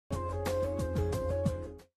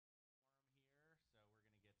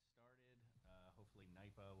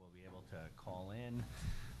to call in.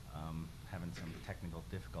 Having some technical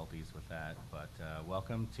difficulties with that, but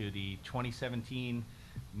welcome to the 2017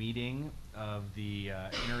 meeting of the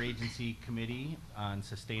Interagency Committee on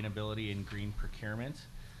Sustainability and Green Procurement.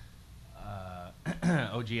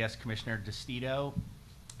 OGS Commissioner DeStito,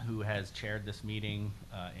 who has chaired this meeting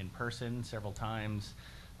in person several times,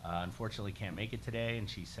 unfortunately can't make it today, and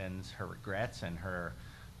she sends her regrets and her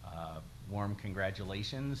warm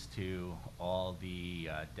congratulations to all the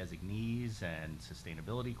designees and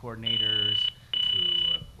sustainability coordinators who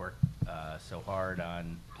worked so hard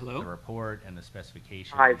on the report and the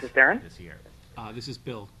specifications. Hi, is this Darren? This year. This is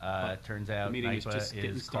Bill. Turns out NIPA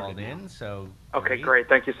is called in, so okay, great.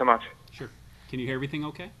 Thank you so much. Sure. Can you hear everything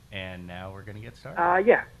okay? And now we're going to get started.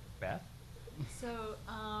 Yeah. Beth? So,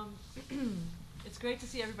 it's great to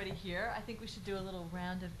see everybody here. I think we should do a little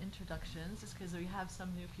round of introductions, just because we have some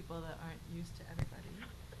new people that aren't used to everybody.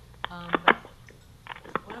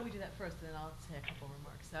 But why don't we do that first, and then I'll say a couple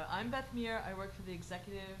remarks. So I'm Beth Meir. I work for the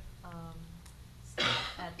executive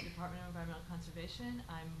staff at the Department of Environmental Conservation.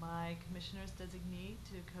 I'm my commissioner's designee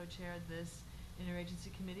to co-chair this interagency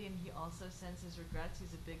committee, and he also sends his regrets.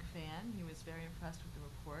 He's a big fan. He was very impressed with the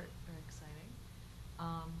report. Very exciting.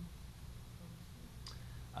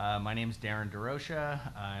 My name is Darren DeRocha.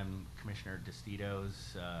 I'm Commissioner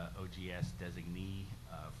DeStito's OGS designee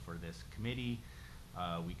for this committee.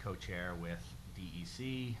 We co-chair with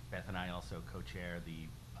DEC. Beth and I also co-chair the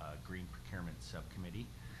Green Procurement Subcommittee.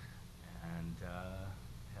 And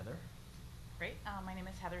Heather? Great. My name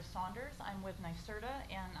is Heather Saunders. I'm with NYSERDA,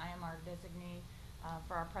 and I am our designee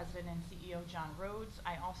for our president and CEO, John Rhodes.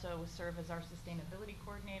 I also serve as our sustainability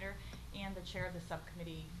coordinator and the chair of the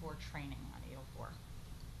subcommittee for training on 804.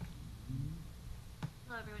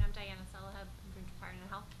 Hello everyone, I'm Diana Salahab from Department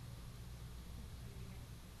of Health.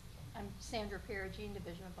 I'm Sandra Perigine,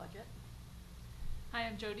 Division of Budget. Hi,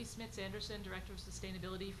 I'm Jody Smits-Anderson, Director of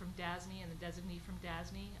Sustainability from DASNY and the designee from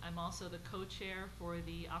DASNY. I'm also the co-chair for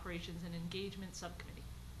the Operations and Engagement Subcommittee.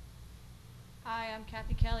 Hi, I'm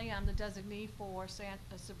Kathy Kelly. I'm the designee for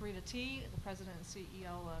Sabrina T, the President and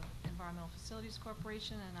CEO of Environmental Facilities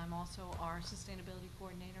Corporation, and I'm also our Sustainability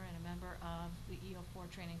Coordinator and a member of the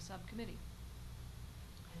EO4 Training Subcommittee.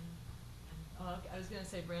 Oh, okay. I was going to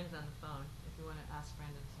say Brandon on the phone, if you want to ask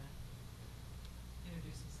Brandon to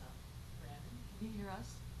introduce himself. Brandon, can you hear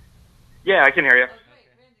us? Yeah, I can hear you. Oh, great.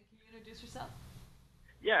 Brandon, can you introduce yourself?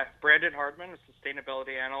 Yeah, Brandon Hardman, a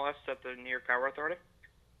Sustainability Analyst at the New York Power Authority.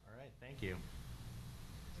 All right, thank you.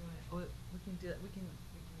 We can do that. We can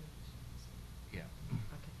Yeah.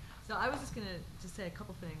 Okay. So I was just going to say a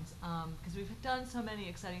couple things, because we've done so many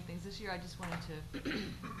exciting things this year. I just wanted to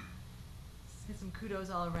get some kudos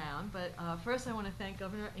all around. But first I want to thank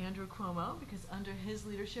Governor Andrew Cuomo, because under his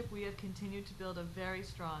leadership we have continued to build a very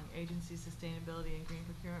strong agency sustainability and green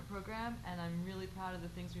procurement program, and I'm really proud of the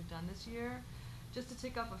things we've done this year. Just to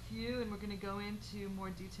tick off a few, and we're going to go into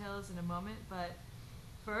more details in a moment, but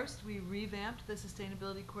first, we revamped the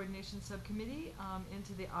Sustainability Coordination Subcommittee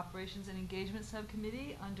into the Operations and Engagement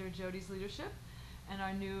Subcommittee under Jody's leadership, and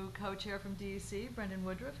our new co-chair from DEC, Brendan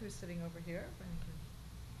Woodruff, who's sitting over here. Brendan can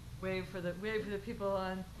wave for the people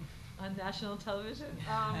on national television.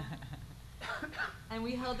 And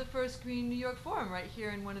we held the first Green New York Forum right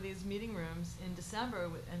here in one of these meeting rooms in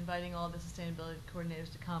December, inviting all the sustainability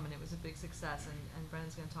coordinators to come, and it was a big success. And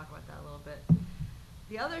Brendan's going to talk about that a little bit.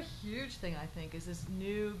 The other huge thing, I think, is this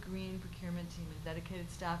new green procurement team and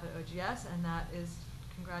dedicated staff at OGS, and that is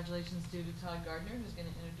congratulations due to Todd Gardner, who's going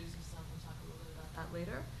to introduce himself. We'll talk a little bit about that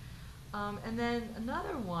later. And then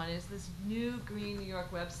another one is this new Green New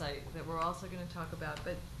York website that we're also going to talk about.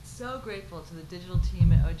 But so grateful to the digital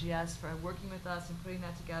team at OGS for working with us and putting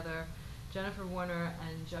that together. Jennifer Warner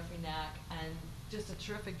and Jeffrey Knack, and just a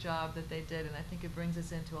terrific job that they did, and I think it brings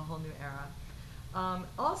us into a whole new era.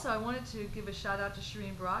 Also, I wanted to give a shout out to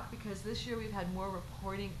Shireen Brock, because this year we've had more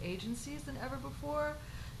reporting agencies than ever before.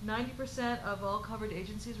 90% of all covered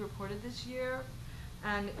agencies reported this year,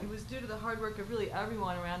 and it was due to the hard work of really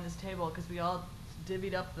everyone around this table, because we all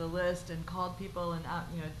divvied up the list and called people and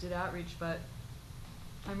did outreach. But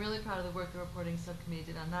I'm really proud of the work the reporting subcommittee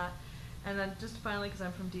did on that. And then just finally, because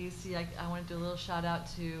I'm from DEC, I want to do a little shout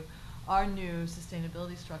out to our new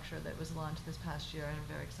sustainability structure that was launched this past year, and I'm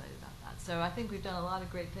very excited about that. So I think we've done a lot of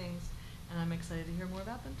great things, and I'm excited to hear more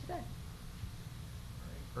about them today. All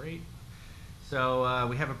right, great. So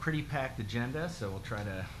we have a pretty packed agenda, so we'll try to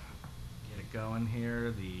get it going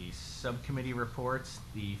here. The subcommittee reports.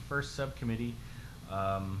 The first subcommittee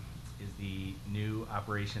is the new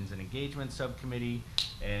Operations and Engagement Subcommittee,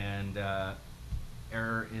 and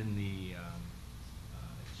error in the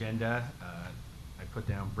agenda. I put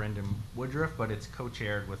down Brendan Woodruff, but it's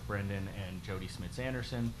co-chaired with Brendan and Jody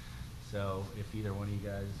Smits-Anderson. So if either one of you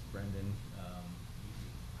guys, Brendan, you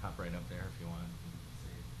can hop right up there if you want. You can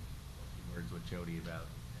say a few words with Jody about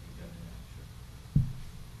anything.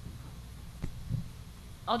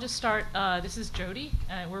 I'll just start. This is Jody,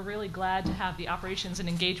 and we're really glad to have the Operations and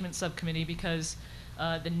Engagement Subcommittee because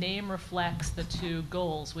the name reflects the two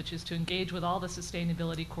goals, which is to engage with all the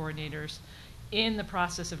sustainability coordinators in the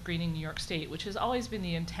process of greening New York State, which has always been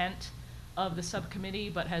the intent of the subcommittee,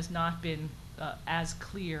 but has not been as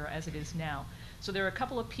clear as it is now. So there are a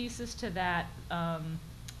couple of pieces to that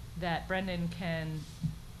that Brendan can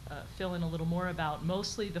fill in a little more about.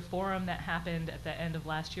 Mostly the forum that happened at the end of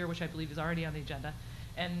last year, which I believe is already on the agenda.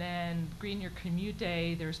 And then Green Your Commute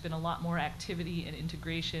Day, there's been a lot more activity and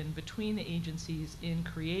integration between the agencies in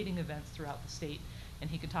creating events throughout the state, and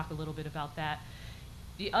he could talk a little bit about that.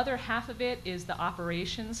 The other half of it is the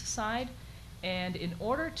operations side, and in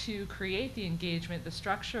order to create the engagement, the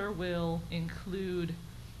structure will include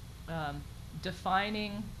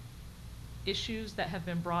defining issues that have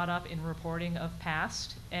been brought up in reporting of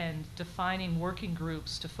past and defining working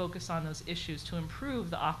groups to focus on those issues to improve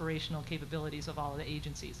the operational capabilities of all of the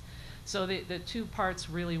agencies. So the two parts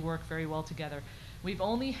really work very well together. We've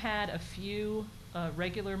only had a few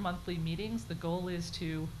regular monthly meetings. The goal is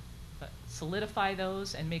to solidify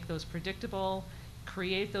those and make those predictable,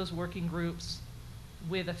 create those working groups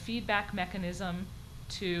with a feedback mechanism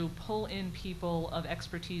to pull in people of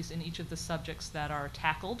expertise in each of the subjects that are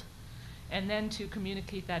tackled, and then to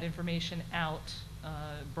communicate that information out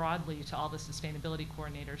broadly to all the sustainability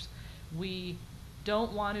coordinators. We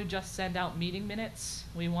don't want to just send out meeting minutes.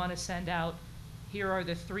 We want to send out, here are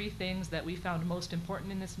the 3 things that we found most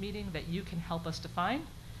important in this meeting that you can help us define,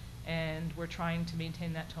 and we're trying to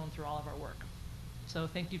maintain that tone through all of our work. So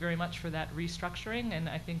thank you very much for that restructuring, and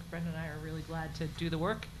I think Brendan and I are really glad to do the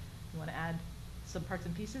work. You want to add some parts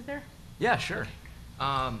and pieces there? Yeah, sure.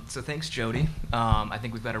 So thanks, Jody. I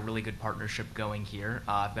think we've got a really good partnership going here.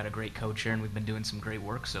 I've got a great co-chair, and we've been doing some great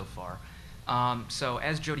work so far. So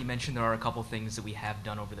as Jody mentioned, there are a couple things that we have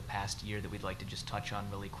done over the past year that we'd like to just touch on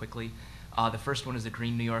really quickly. The first one is the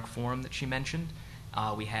Green New York Forum that she mentioned.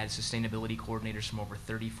 We had sustainability coordinators from over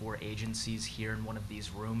 34 agencies here in one of these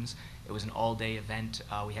rooms. It was an all-day event.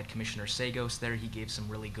 We had Commissioner Sagos there. He gave some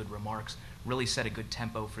really good remarks, really set a good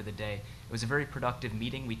tempo for the day. It was a very productive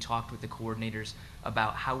meeting. We talked with the coordinators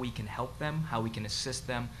about how we can help them, how we can assist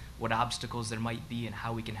them, what obstacles there might be, and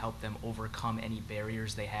how we can help them overcome any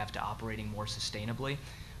barriers they have to operating more sustainably.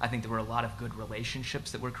 I think there were a lot of good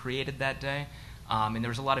relationships that were created that day. And there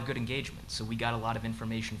was a lot of good engagement. So we got a lot of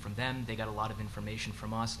information from them. They got a lot of information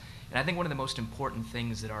from us. And I think one of the most important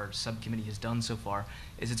things that our subcommittee has done so far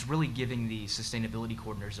is it's really giving the sustainability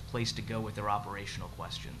coordinators a place to go with their operational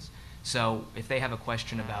questions. So if they have a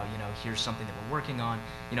question about, here's something that we're working on,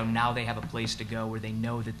 now they have a place to go where they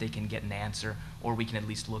know that they can get an answer, or we can at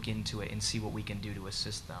least look into it and see what we can do to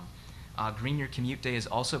assist them. Green Your Commute Day is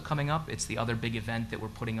also coming up. It's the other big event that we're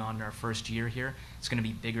putting on in our first year here. It's going to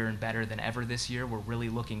be bigger and better than ever this year. We're really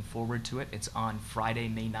looking forward to it. It's on Friday,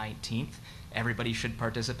 May 19th. Everybody should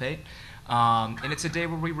participate. And it's a day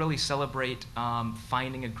where we really celebrate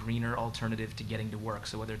finding a greener alternative to getting to work.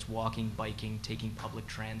 So whether it's walking, biking, taking public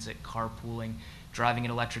transit, carpooling, driving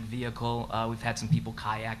an electric vehicle. We've had some people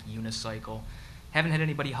kayak, unicycle. Haven't had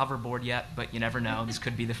anybody hoverboard yet, but you never know. This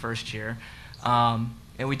could be the first year.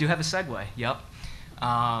 And we do have a Segway, yep.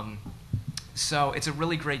 So it's a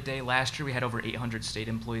really great day. Last year we had over 800 state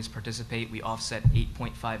employees participate. We offset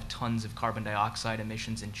 8.5 tons of carbon dioxide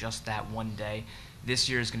emissions in just that one day. This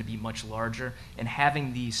year is going to be much larger. And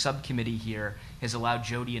having the subcommittee here has allowed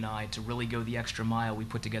Jody and I to really go the extra mile. We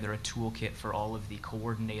put together a toolkit for all of the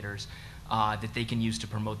coordinators that they can use to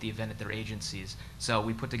promote the event at their agencies. So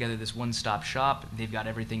we put together this one-stop shop. They've got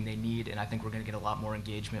everything they need, and I think we're going to get a lot more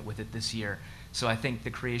engagement with it this year. So I think the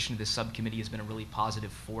creation of this subcommittee has been a really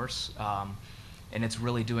positive force, and it's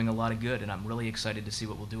really doing a lot of good, and I'm really excited to see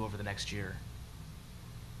what we'll do over the next year.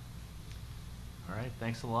 All right,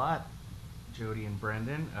 thanks a lot, Jody and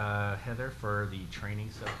Brendan. Heather, for the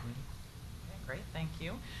training subcommittee. Okay, great, thank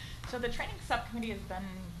you. So the training subcommittee has been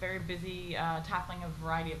very busy tackling a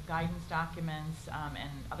variety of guidance documents and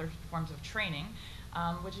other forms of training,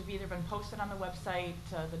 which have either been posted on the website,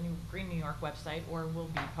 the new Green New York website, or will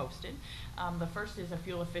be posted. The first is a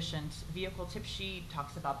fuel-efficient vehicle tip sheet,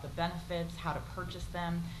 talks about the benefits, how to purchase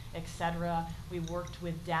them, etc. We worked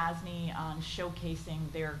with DASNY on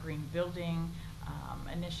showcasing their green building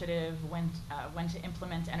initiative, when to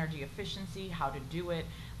implement energy efficiency, how to do it.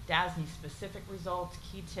 DASNY-specific results,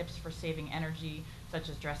 key tips for saving energy, such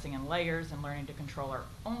as dressing in layers and learning to control our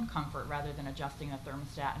own comfort rather than adjusting the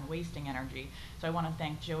thermostat and wasting energy. So I want to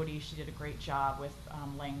thank Jody. She did a great job with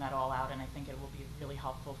laying that all out, and I think it will be really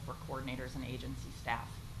helpful for coordinators and agency staff.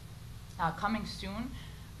 Coming soon,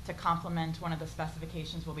 to complement one of the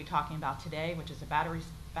specifications we'll be talking about today, which is a battery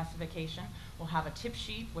specification, we'll have a tip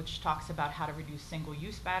sheet which talks about how to reduce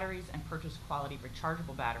single-use batteries and purchase quality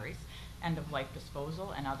rechargeable batteries, end-of-life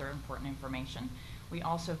disposal, and other important information. We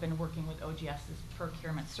also have been working with OGS's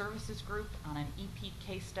Procurement Services Group on an EP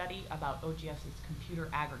case study about OGS's computer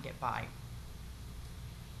aggregate buy.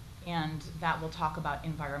 And that will talk about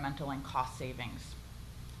environmental and cost savings.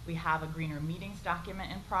 We have a Greener Meetings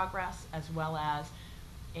document in progress, as well as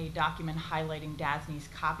a document highlighting DASNY's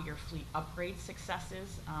copier fleet upgrade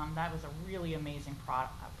successes. That was a really amazing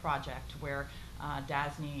project where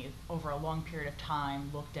DASNY, over a long period of time,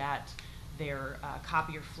 looked at their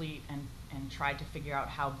copier fleet and tried to figure out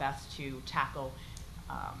how best to tackle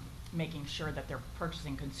making sure that they're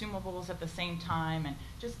purchasing consumables at the same time and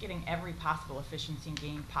just getting every possible efficiency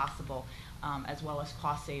gain possible, as well as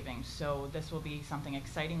cost savings. So this will be something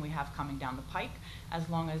exciting we have coming down the pike, as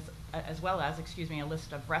well as a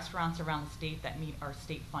list of restaurants around the state that meet our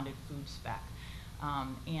state-funded food spec,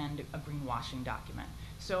 and a greenwashing document.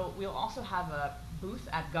 So we'll also have a booth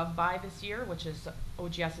at GovBuy this year, which is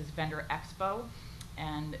OGS's Vendor Expo,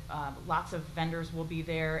 and lots of vendors will be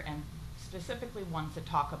there, and specifically ones that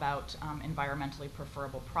talk about environmentally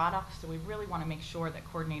preferable products. So we really want to make sure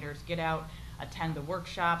that coordinators get out, attend the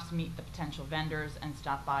workshops, meet the potential vendors, and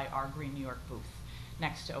stop by our Green New York booth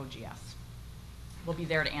next to OGS. We'll be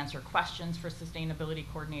there to answer questions for sustainability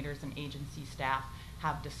coordinators and agency staff,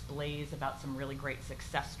 have displays about some really great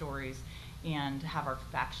success stories, and have our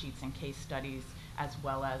fact sheets and case studies, as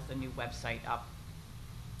well as the new website up.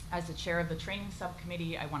 As the chair of the training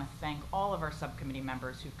subcommittee, I want to thank all of our subcommittee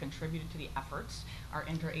members who've contributed to the efforts, our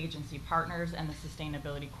interagency partners, and the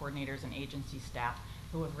sustainability coordinators and agency staff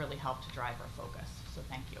who have really helped to drive our focus. So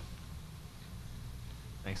thank you.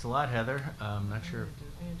 Thanks a lot, Heather. Not sure.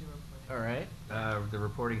 All right. The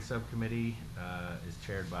reporting subcommittee is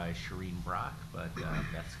chaired by Shireen Brock, but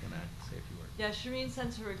Beth's going to say a few words. Yeah, Shireen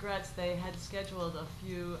sends her regrets. They had scheduled a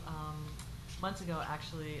few months ago,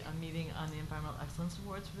 actually, a meeting on the Environmental Excellence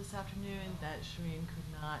Awards for this afternoon that Shireen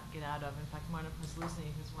could not get out of. In fact, Marna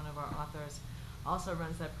Poslucny, who's one of our authors, also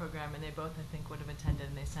runs that program, and they both, I think, would have attended,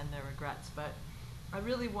 and they send their regrets. But I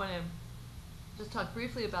really want to just talk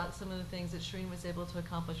briefly about some of the things that Shireen was able to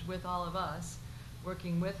accomplish with all of us,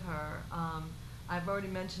 working with her. I've already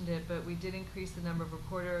mentioned it, but we did increase the number of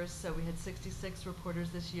reporters. So we had 66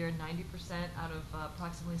 reporters this year, 90% out of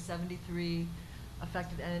approximately 73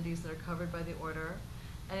 affected entities that are covered by the order.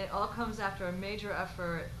 And it all comes after a major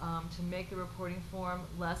effort to make the reporting form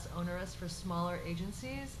less onerous for smaller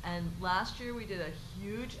agencies. And last year we did a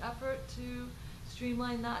huge effort to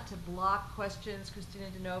streamline that, to block questions. Christina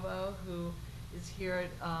DeNovo, who is here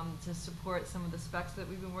to support some of the specs that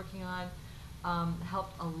we've been working on,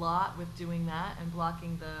 helped a lot with doing that and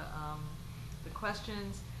blocking the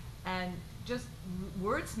questions and just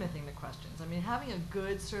wordsmithing the questions. I mean, having a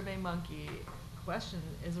good SurveyMonkey question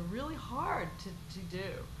is really hard to do.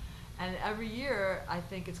 And every year, I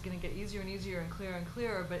think it's going to get easier and easier and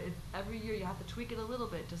clearer, but every year you have to tweak it a little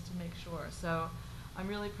bit just to make sure. So I'm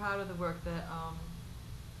really proud of the work that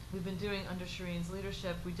we've been doing under Shireen's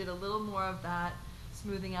leadership. We did a little more of that,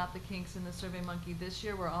 smoothing out the kinks in the SurveyMonkey this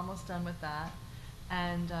year. We're almost done with that.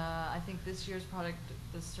 And I think this year's product,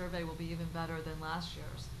 the survey, will be even better than last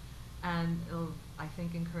year's. And it'll, I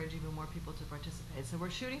think, encourage even more people to participate. So we're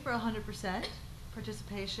shooting for 100%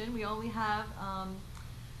 participation. We only have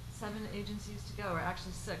 7 agencies to go, or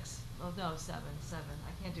actually 6. Oh no, 7.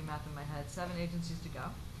 I can't do math in my head. 7 agencies to go.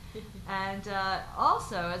 And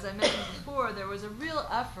also, as I mentioned before, there was a real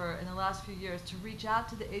effort in the last few years to reach out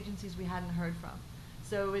to the agencies we hadn't heard from.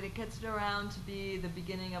 So when it gets around to be the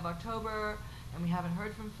beginning of October, and we haven't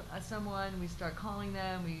heard from someone, we start calling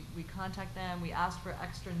them, we contact them, we ask for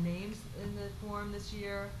extra names in the form this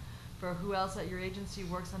year for who else at your agency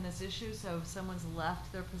works on this issue, so if someone's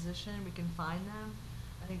left their position, we can find them.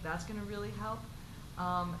 I think that's going to really help,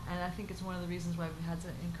 and I think it's one of the reasons why we've had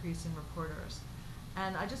an increase in reporters.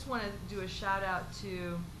 And I just want to do a shout out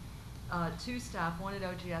to 2 staff, one at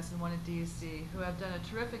OGS and one at DEC, who have done a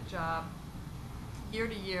terrific job year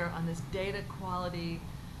to year on this data quality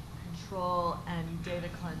control and data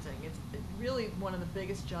cleansing. It's really one of the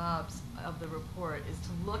biggest jobs of the report is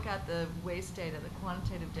to look at the waste data, the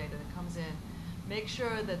quantitative data that comes in, make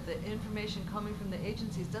sure that the information coming from the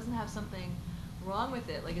agencies doesn't have something wrong with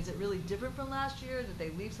it? Like, is it really different from last year? Did they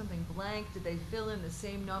leave something blank? Did they fill in the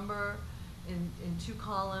same number in 2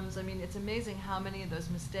 columns? I mean, it's amazing how many of those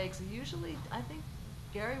mistakes. Usually, I think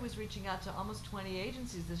Gary was reaching out to almost 20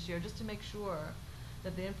 agencies this year just to make sure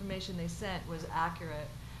that the information they sent was accurate.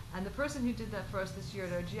 And the person who did that for us this year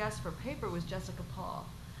at OGS for paper was Jessica Paul.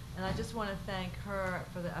 And I just want to thank her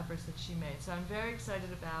for the efforts that she made. So I'm very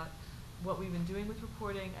excited about what we've been doing with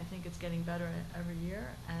reporting. I think it's getting better every year,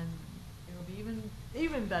 and it'll be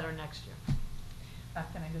even better next year.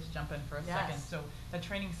 Beth, can I just jump in for a Yes. second? So the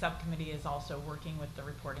training subcommittee is also working with the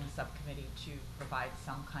reporting subcommittee to provide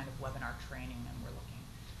some kind of webinar training, and we're looking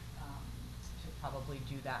to probably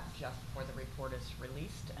do that just before the report is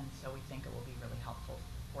released, and so we think it will be really helpful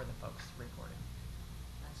for the folks reporting.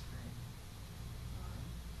 That's great.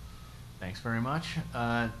 Thanks very much.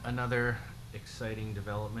 Another exciting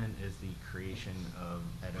development is the creation of,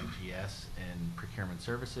 at OGS and Procurement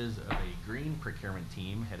Services, of a green procurement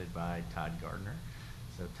team headed by Todd Gardner.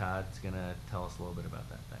 So Todd's going to tell us a little bit about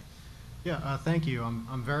that. Thanks. Yeah, thank you.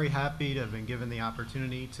 I'm very happy to have been given the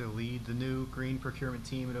opportunity to lead the new green procurement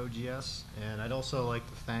team at OGS, and I'd also like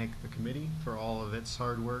to thank the committee for all of its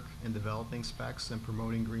hard work in developing specs and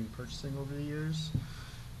promoting green purchasing over the years.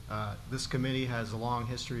 This committee has a long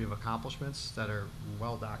history of accomplishments that are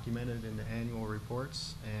well documented in the annual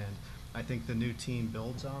reports, and I think the new team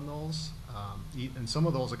builds on those. And some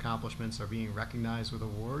of those accomplishments are being recognized with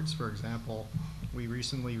awards. For example, we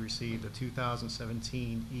recently received the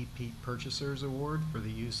 2017 EPEAT Purchasers Award for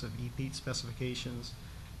the use of EPEAT specifications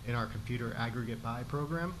in our computer aggregate buy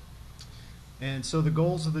program. And so the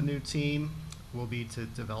goals of the new team will be to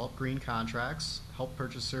develop green contracts, help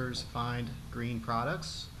purchasers find green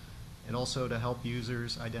products, and also to help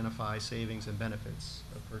users identify savings and benefits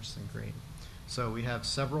of purchasing green. So we have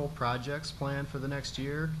several projects planned for the next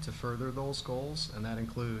year to further those goals, and that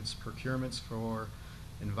includes procurements for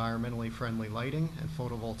environmentally friendly lighting and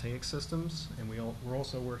photovoltaic systems, and we're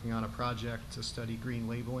also working on a project to study green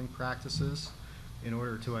labeling practices in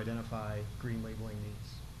order to identify green labeling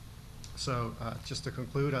needs. So just to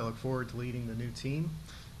conclude, I look forward to leading the new team,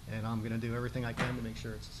 and I'm going to do everything I can to make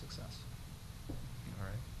sure it's a success. All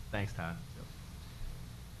right. Thanks, Todd. Yep.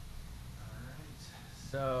 All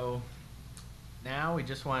right. So now we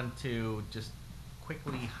just want to just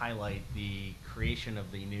quickly highlight the creation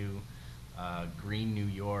of the new Green New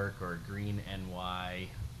York or Green NY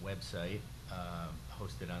website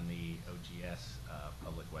hosted on the OGS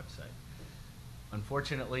public website.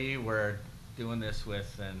 Unfortunately, we're doing this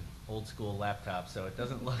with an old school laptop, so it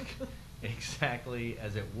doesn't look exactly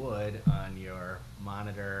as it would on your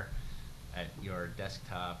monitor at your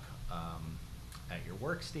desktop, at your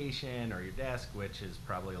workstation or your desk, which is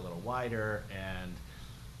probably a little wider. And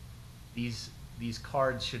these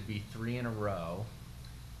cards should be 3 in a row,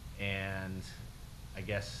 and I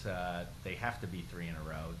guess they have to be 3 in a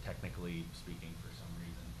row, technically speaking, for some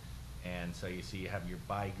reason. And so you see you have your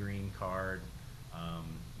Buy Green card,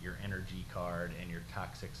 your energy card, and your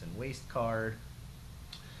toxics and waste card.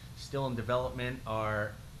 Still in development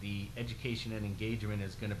are the education and engagement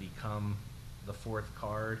is going to become the 4th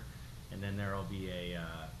card, and then there will be a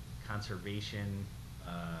conservation,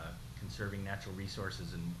 conserving natural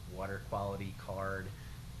resources and water quality card,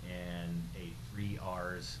 and a 3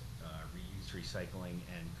 R's, reuse, recycling,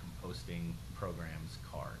 and composting programs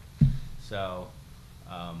card. So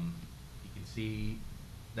you can see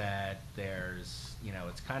that there's,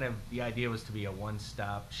 it's kind of, the idea was to be a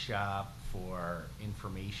one-stop shop for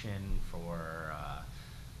information for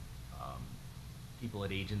people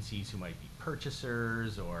at agencies who might be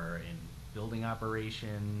purchasers or in building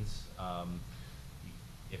operations.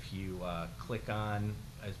 If you click on,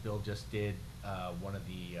 as Bill just did, one of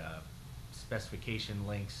the specification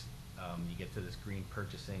links, you get to this green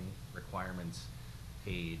purchasing requirements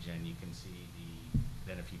page, and you can see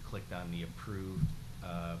then if you clicked on the approved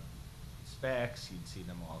specs, you'd see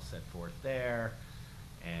them all set forth there,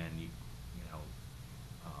 and you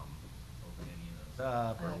open any of those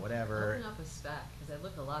up or whatever. Open up a spec, because they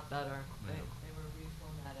look a lot better. Yeah. They were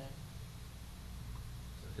reformatted.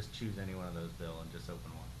 So just choose any one of those, Bill, and just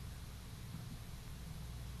open one.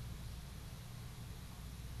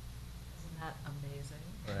 Isn't that amazing?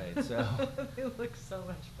 Right, so they look so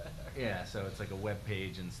much better. yeah, so it's like a web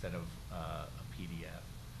page instead of a PDF.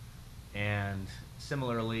 And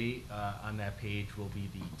similarly, on that page will be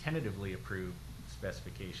the tentatively approved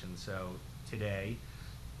specifications. So today,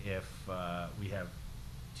 if we have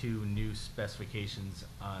 2 new specifications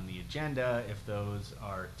on the agenda, if those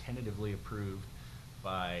are tentatively approved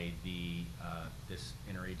by the this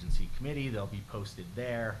interagency committee, they'll be posted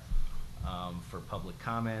there for public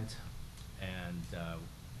comment, and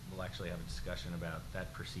we'll actually have a discussion about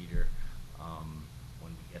that procedure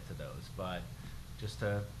when we get to those. But just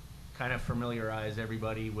to kind of familiarize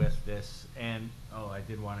everybody with this, and I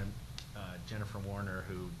did want to, Jennifer Warner,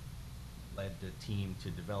 who led the team to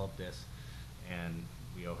develop this, and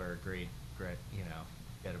we owe her a great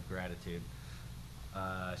debt of gratitude.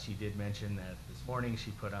 She did mention that this morning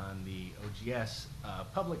she put on the OGS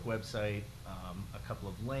public website a couple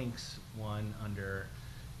of links, one under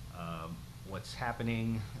what's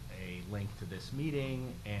happening, a link to this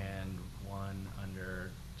meeting, and one under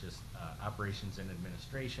just operations and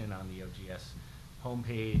administration on the OGS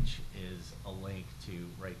homepage is a link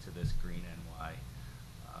right to this Green NY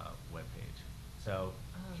webpage. So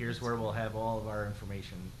here's where we'll have all of our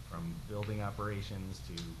information from building operations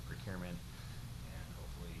to procurement, and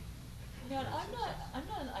hopefully. Yeah, I'm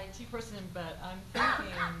not an IT person, but I'm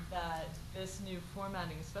thinking that this new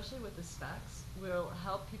formatting, especially with the specs, will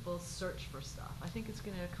help people search for stuff. I think it's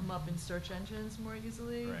going to come up in search engines more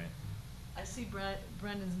easily. Right. I see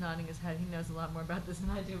Brendan's nodding his head. He knows a lot more about this than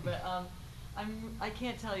I do, but I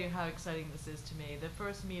can't tell you how exciting this is to me. The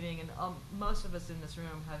first meeting, and most of us in this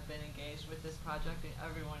room have been engaged with this project, and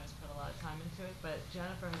everyone has put a lot of time into it, but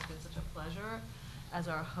Jennifer has been such a pleasure as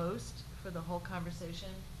our host for the whole conversation.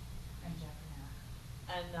 And Jeffrey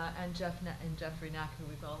Knack. And Jeffrey Knack, who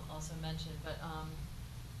we've also mentioned. But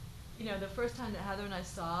the first time that Heather and I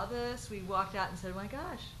saw this, we walked out and said, "Oh my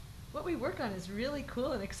gosh, what we work on is really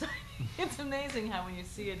cool and exciting." It's amazing how when you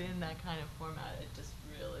see it in that kind of format, it just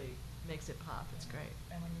really makes it pop. It's great.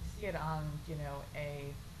 And when you see it on,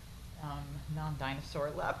 a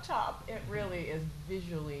non-dinosaur laptop, it really is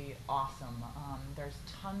visually awesome. There's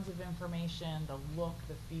tons of information, the look,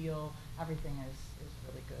 the feel, everything is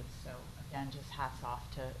really good. So again, just hats off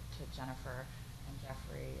to Jennifer and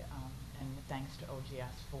Jeffrey, and thanks to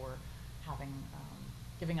OGS for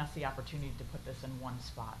giving us the opportunity to put this in one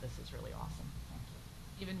spot. This is really awesome. Thank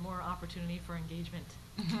you. Even more opportunity for engagement.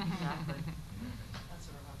 Exactly. That's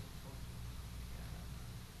what we're hoping for.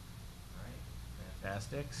 All right,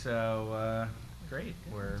 fantastic. So great,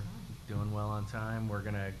 we're doing well on time. We're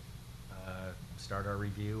gonna start our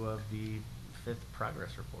review of the 5th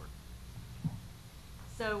progress report.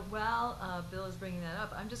 So while Bill is bringing that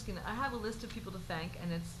up, I have a list of people to thank,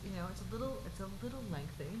 and it's a little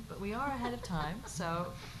lengthy, but we are ahead of time,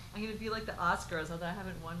 so I'm gonna be like the Oscars, although I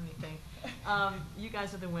haven't won anything. You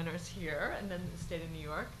guys are the winners here, and then the state of New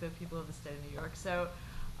York, the people of the state of New York. So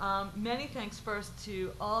many thanks first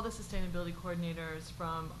to all the sustainability coordinators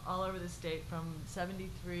from all over the state, from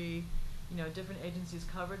 73 different agencies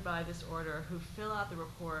covered by this order, who fill out the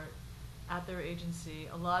report at their agency.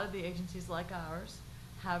 A lot of the agencies, like ours,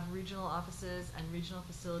 have regional offices and regional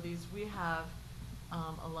facilities. We have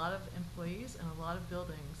a lot of employees and a lot of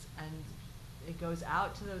buildings, and it goes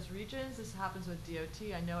out to those regions. This happens with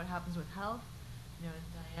DOT. I know it happens with health.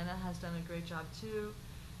 Diana has done a great job too.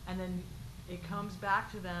 And then it comes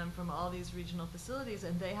back to them from all these regional facilities,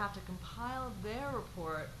 and they have to compile their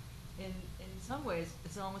report. In some ways,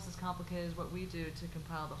 it's almost as complicated as what we do to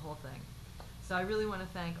compile the whole thing. So I really want to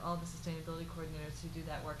thank all the sustainability coordinators who do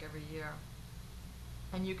that work every year.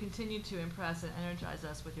 And you continue to impress and energize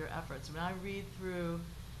us with your efforts. When I read through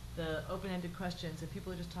the open-ended questions and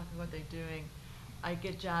people are just talking about what they're doing, I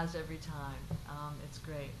get jazzed every time. It's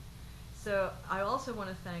great. So I also want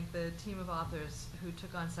to thank the team of authors who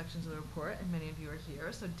took on sections of the report, and many of you are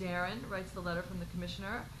here. So Darren writes the letter from the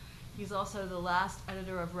commissioner. He's also the last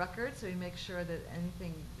editor of record, so he makes sure that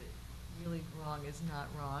anything really wrong is not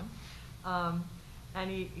wrong. And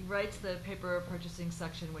he writes the paper purchasing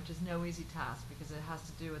section, which is no easy task because it has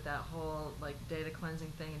to do with that whole data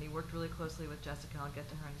cleansing thing, and he worked really closely with Jessica. I'll get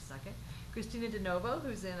to her in a second. Christina DeNovo,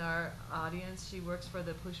 who's in our audience, she works for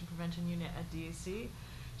the Pollution Prevention Unit at DAC.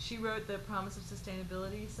 She wrote the Promise of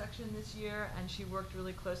Sustainability section this year, and she worked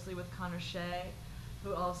really closely with Connor Shea,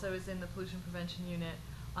 who also is in the Pollution Prevention Unit,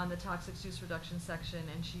 on the Toxic Use Reduction section,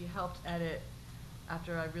 and she helped edit,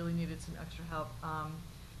 after I really needed some extra help,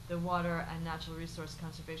 the Water and Natural Resource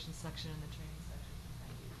Conservation section and the training section.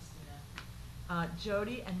 Thank you, Christina.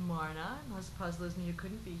 Jody and Marna, most Lizna, you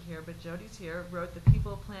couldn't be here, but Jody's here, wrote the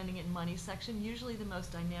People, Planning, and Money section. Usually the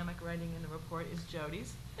most dynamic writing in the report is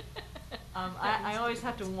Jody's. I always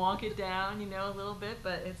have to wonk it down, a little bit,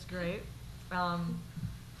 but it's great.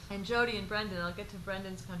 And Jody and Brendan, I'll get to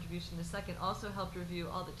Brendan's contribution in a second, also helped review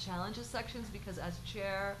all the challenges sections, because as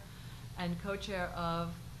chair and co-chair of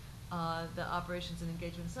the Operations and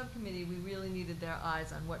Engagement Subcommittee, we really needed their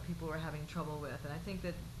eyes on what people were having trouble with. And I think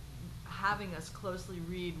that having us closely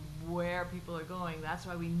read where people are going, that's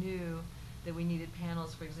why we knew that we needed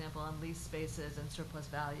panels, for example, on lease spaces and surplus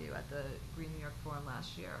value at the Green New York Forum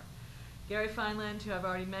last year. Gary Feinland, who I've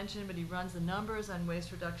already mentioned, but he runs the numbers on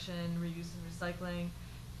waste reduction, reuse, and recycling.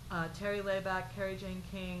 Terry Layback, Carrie Jane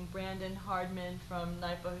King, Brandon Hardman from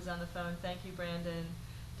NIPA, who's on the phone. Thank you, Brandon.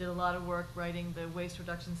 Did a lot of work writing the waste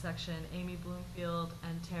reduction section. Amy Bloomfield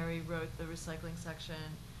and Terry wrote the recycling section.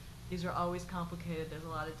 These are always complicated. There's a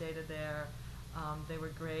lot of data there. They were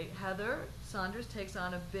great. Heather Saunders takes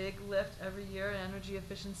on a big lift every year in energy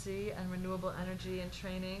efficiency and renewable energy and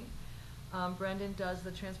training. Brendan does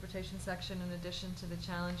the transportation section in addition to the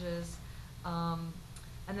challenges.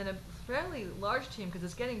 And then a fairly large team, because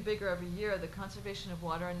it's getting bigger every year, the conservation of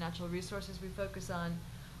water and natural resources. We focus on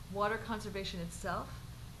water conservation itself.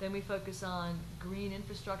 Then we focus on green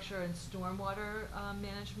infrastructure and stormwater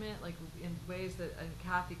management, like in ways that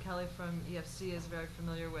Kathy Kelly from EFC is very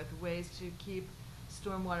familiar with, ways to keep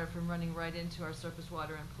stormwater from running right into our surface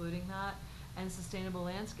water and polluting that, and sustainable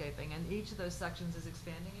landscaping. And each of those sections is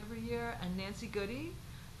expanding every year. And Nancy Goody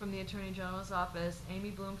from the Attorney General's Office, Amy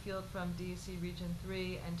Bloomfield from DEC Region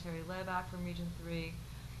 3, and Terry Layback from Region 3,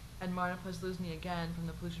 and Marna Pozluzny again from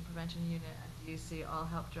the Pollution Prevention Unit at DEC all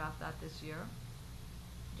helped draft that this year.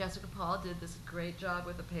 Jessica Paul did this great job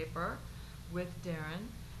with the paper with Darren.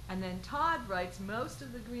 And then Todd writes most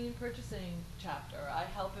of the green purchasing chapter. I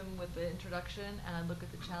help him with the introduction and I look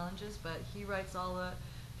at the challenges, but he writes all the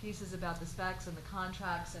pieces about the specs and the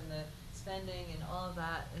contracts and the spending and all of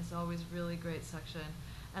that. Is always really great section.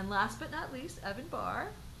 And last but not least, Evan Barr.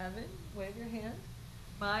 Evan, wave your hand.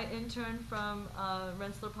 My intern from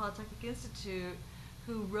Rensselaer Polytechnic Institute,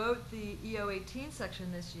 who wrote the EO18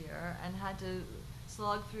 section this year and had to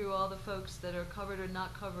slog through all the folks that are covered or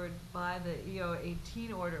not covered by the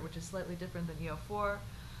EO18 order, which is slightly different than EO4.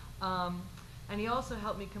 And he also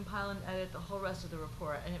helped me compile and edit the whole rest of the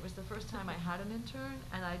report. And it was the first time I had an intern,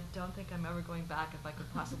 and I don't think I'm ever going back if I could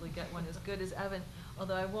possibly get one as good as Evan,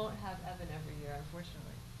 although I won't have Evan every year,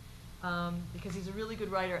 unfortunately, because he's a really good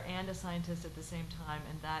writer and a scientist at the same time,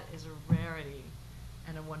 and that is a rarity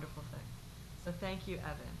and a wonderful thing. So thank you,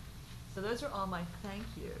 Evan. So those are all my thank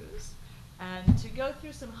yous. And to go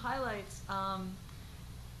through some highlights,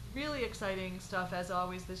 really exciting stuff as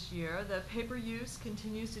always this year. The paper use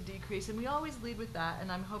continues to decrease, and we always lead with that,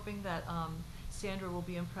 and I'm hoping that Sandra will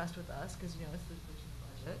be impressed with us, because you know it's the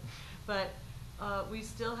budget. But we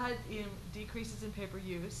still had decreases in paper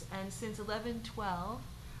use, and since 11-12,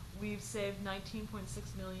 we've saved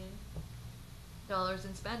 $19.6 million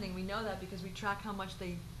in spending. We know that because we track how much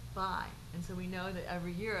they buy, and so we know that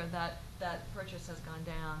every year that purchase has gone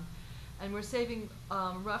down. And we're saving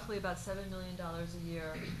roughly about $7 million a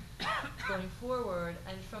year going forward.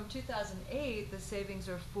 And from 2008, the savings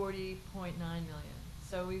are $40.9 million.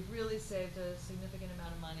 So we've really saved a significant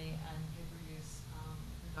amount of money, and paper use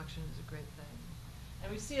reduction is a great thing.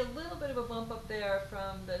 And we see a little bit of a bump up there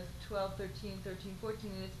from the 12, 13, 13,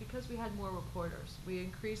 14, and it's because we had more reporters. We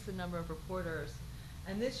increased the number of reporters.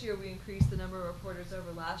 And this year we increased the number of reporters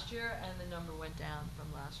over last year, and the number went down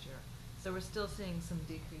from last year. So we're still seeing some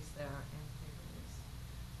decrease there in paper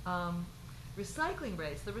use. Recycling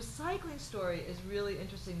rates. The recycling story is really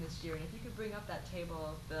interesting this year. And if you could bring up that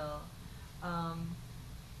table, Bill.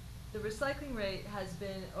 The recycling rate has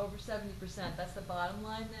been over 70%. That's the bottom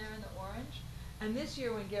line there in the orange. And this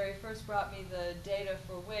year when Gary first brought me the data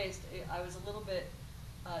for waste, I was a little bit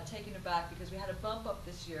taken aback because we had a bump up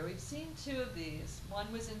this year. We've seen two of these.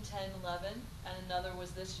 One was in 10-11 and another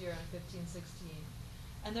was this year in 15-16.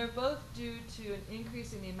 And they're both due to an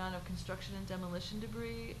increase in the amount of construction and demolition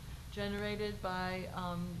debris generated by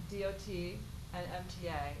DOT and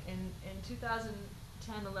MTA. In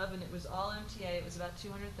 2010-11, it was all MTA. It was about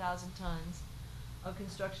 200,000 tons of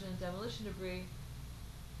construction and demolition debris.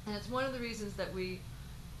 And it's one of the reasons that we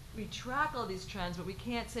track all these trends, but we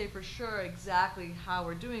can't say for sure exactly how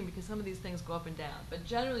we're doing because some of these things go up and down. But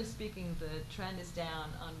generally speaking, the trend is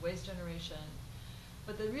down on waste generation.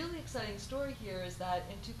 But the really exciting story here is that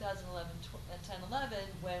in 2011, 10-11,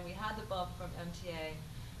 when we had the bump from MTA,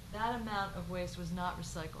 that amount of waste was not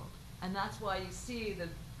recycled. And that's why you see the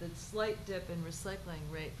slight dip in recycling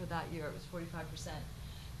rate for that year. It was 45%.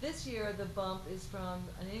 This year, the bump is from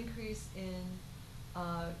an increase in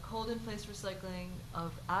cold-in-place recycling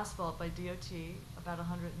of asphalt by DOT, about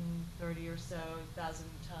 130 or so thousand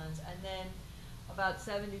tons, and then about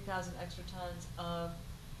 70,000 extra tons of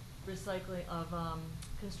recycling of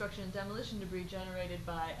construction and demolition debris generated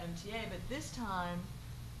by MTA, but this time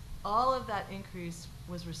all of that increase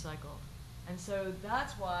was recycled. And so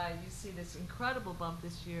that's why you see this incredible bump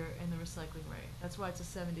this year in the recycling rate. That's why it's a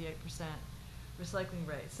 78% recycling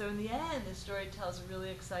rate. So in the end, this story tells a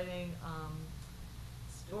really exciting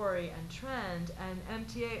story and trend, and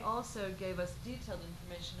MTA also gave us detailed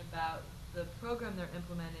information about the program they're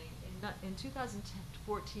implementing in in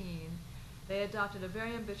 2014, they adopted a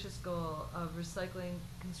very ambitious goal of recycling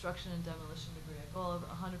construction and demolition debris, a goal of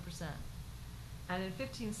 100%. And in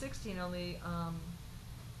 15-16, only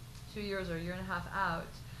 2 years or a year and a half out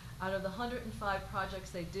of the 105 projects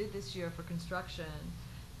they did this year for construction,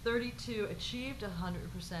 32 achieved a 100%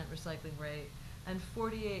 recycling rate, and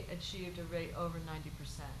 48 achieved a rate over 90%.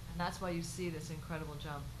 And that's why you see this incredible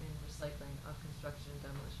jump in recycling of construction and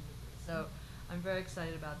demolition debris. So I'm very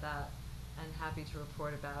excited about that and happy to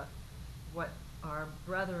report about what our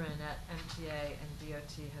brethren at MTA and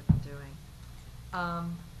DOT have been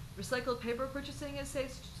doing. Recycled paper purchasing has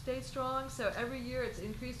stayed strong, so every year it's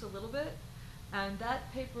increased a little bit. And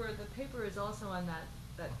that paper, the paper is also on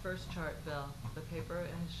that first chart, Bill, the paper, and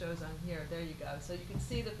it shows on here. There you go. So you can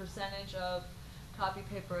see the percentage of copy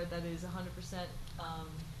paper that is 100%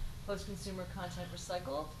 post-consumer content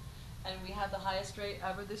recycled. And we have the highest rate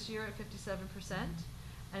ever this year at 57%.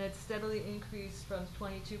 And it's steadily increased from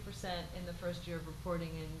 22% in the first year of reporting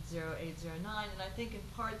in 0809. And I think in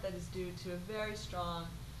part that is due to a very strong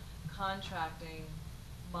contracting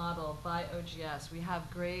model by OGS. We have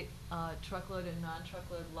great truckload and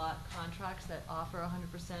non-truckload lot contracts that offer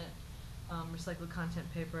 100% recycled content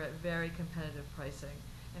paper at very competitive pricing.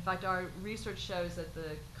 In fact, our research shows that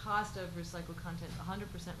the cost of recycled content, 100%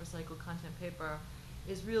 recycled content paper,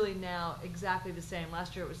 is really now exactly the same.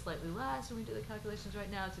 Last year it was slightly less when we did the calculations. Right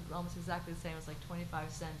now it's almost exactly the same. It's like 25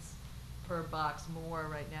 cents per box more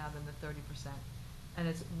right now than the 30%. And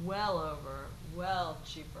it's well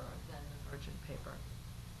cheaper than the virgin paper.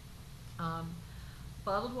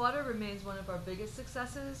 Bottled water remains one of our biggest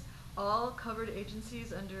successes. All covered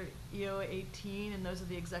agencies under EO 18, and those are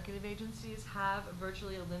the executive agencies, have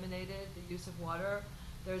virtually eliminated the use of water.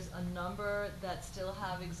 There's a number that still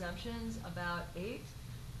have exemptions, about 8,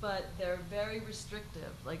 but they're very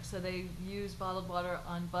restrictive. Like, so they use bottled water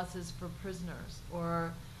on buses for prisoners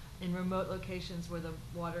or in remote locations where the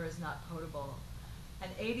water is not potable.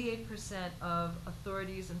 And 88% of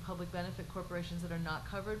authorities and public benefit corporations that are not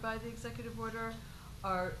covered by the executive order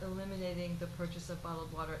are eliminating the purchase of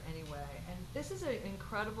bottled water anyway. And this is an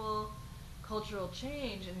incredible cultural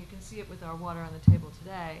change, and you can see it with our water on the table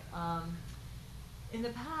today. In the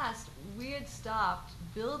past, we had stopped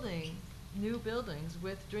building new buildings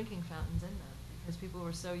with drinking fountains in them because people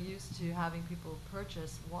were so used to having people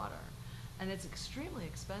purchase water. And it's extremely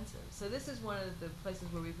expensive. So this is one of the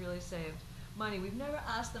places where we've really saved money. We've never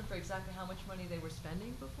asked them for exactly how much money they were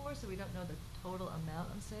spending before, so we don't know the total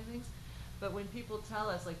amount of savings. But when people tell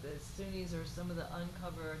us, like the SUNYs or some of the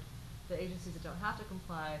uncovered, the agencies that don't have to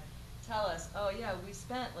comply, tell us, oh yeah, we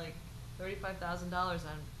spent like $35,000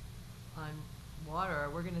 on water,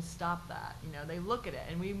 we're going to stop that. You know, they look at it,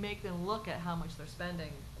 and we make them look at how much they're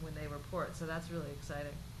spending when they report, so that's really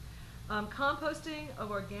exciting. Composting of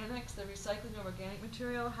organics, the recycling of organic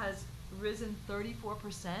material has risen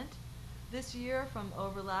 34% this year from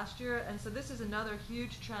over last year, and so this is another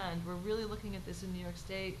huge trend. We're really looking at this in New York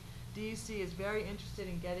State. DEC is very interested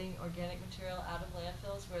in getting organic material out of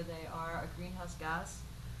landfills where they are a greenhouse gas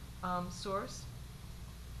source.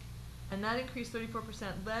 And that increased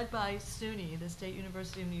 34%, led by SUNY, the State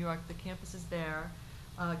University of New York. The campus is there.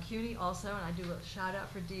 CUNY also, and I do a shout out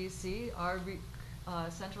for DEC. Our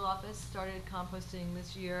central office started composting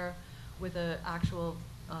this year with an actual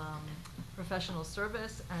professional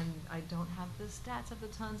service, and I don't have the stats of the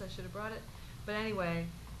tons. I should have brought it. But anyway,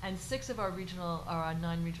 and 6 of our regional, or our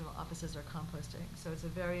 9 regional offices are composting. So it's a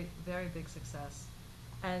very, very big success.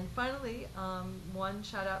 And finally, one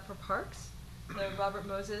shout out for parks. The Robert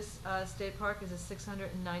Moses State Park is a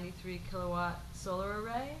 693 kilowatt solar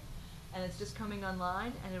array, and it's just coming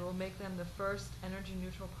online, and it will make them the first energy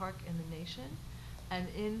neutral park in the nation. And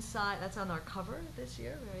inside, that's on our cover this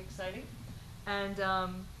year, very exciting. And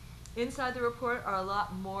inside the report are a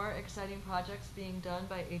lot more exciting projects being done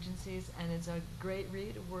by agencies, and it's a great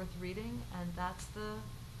read, worth reading, and that's the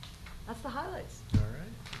highlights. All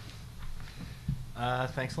right.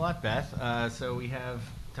 Thanks a lot, Beth. So we have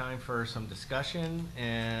time for some discussion,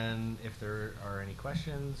 and if there are any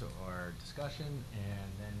questions or discussion,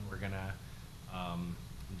 and then we're gonna, I'm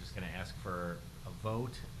just gonna ask for a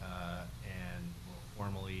vote, and we'll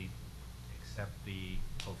formally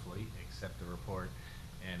hopefully accept the report,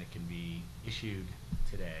 and it can be issued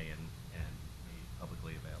today and made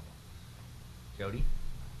publicly available. Jody?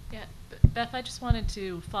 Yeah, Beth, I just wanted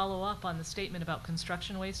to follow up on the statement about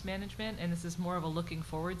construction waste management, and this is more of a looking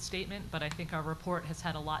forward statement, but I think our report has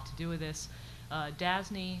had a lot to do with this.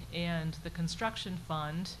 DASNY and the Construction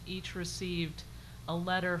Fund each received a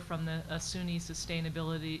letter from the SUNY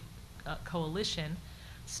Sustainability Coalition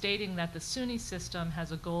stating that the SUNY system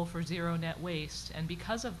has a goal for zero net waste, and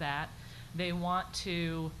because of that, they want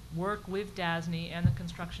to work with DASNY and the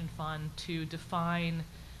construction fund to define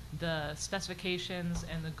the specifications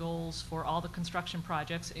and the goals for all the construction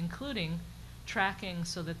projects, including tracking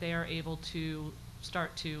so that they are able to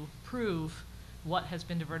start to prove what has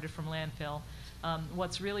been diverted from landfill.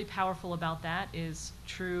 What's really powerful about that is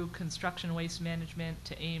true construction waste management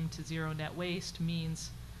to aim to zero net waste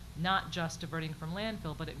means not just diverting from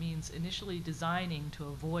landfill, but it means initially designing to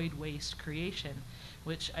avoid waste creation,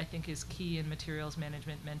 which I think is key in materials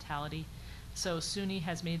management mentality. So SUNY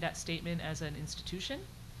has made that statement as an institution.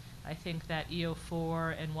 I think that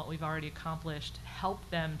EO4 and what we've already accomplished help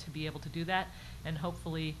them to be able to do that, and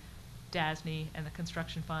hopefully DASNY and the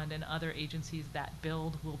construction fund and other agencies that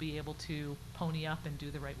build will be able to pony up and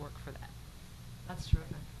do the right work for that. That's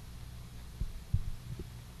terrific.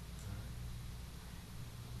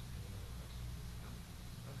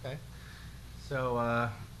 Okay. So,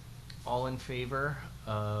 all in favor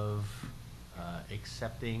of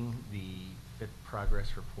accepting the fifth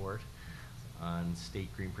progress report on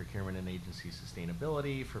state green procurement and agency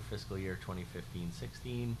sustainability for fiscal year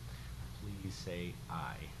 2015-16, please say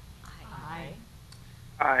aye. Aye.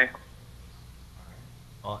 Aye.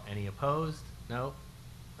 Any opposed? No?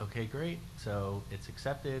 Okay, great. So it's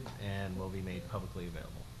accepted and will be made publicly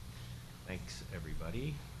available. Thanks,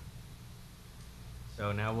 everybody.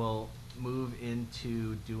 So now we'll move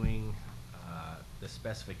into doing the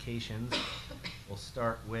specifications. We'll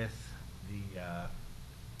start with the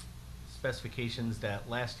specifications that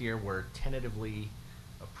last year were tentatively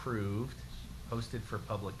approved, posted for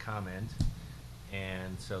public comment,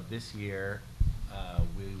 and so this year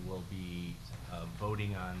we will be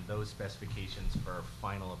voting on those specifications for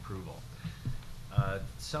final approval.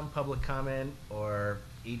 Some public comment or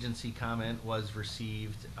agency comment was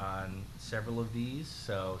received on several of these,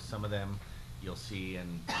 so some of them you'll see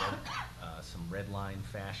in some red line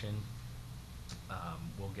fashion.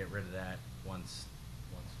 We'll get rid of that once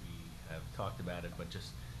we have talked about it, but just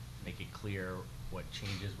make it clear what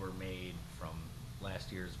changes were made from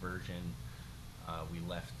last year's version.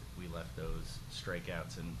 We left those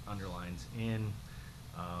strikeouts and underlines in.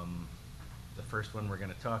 The first one we're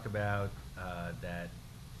going to talk about that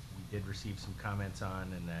we did receive some comments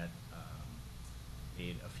on and that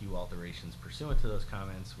made a few alterations pursuant to those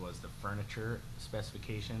comments was the furniture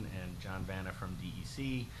specification, and John Vanna from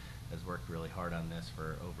DEC has worked really hard on this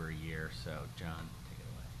for over a year. So John, take it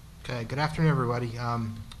away. Okay, good afternoon, everybody.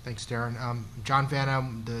 Thanks, Darren. John Vanna,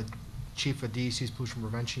 I'm the chief of DEC's Pollution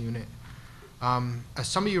Prevention Unit. As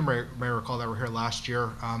some of you may recall that were here last year,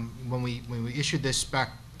 when we issued this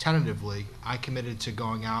spec tentatively, I committed to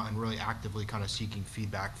going out and really actively kind of seeking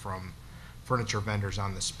feedback from furniture vendors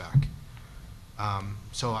on the spec.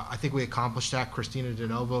 So I think we accomplished that. Christina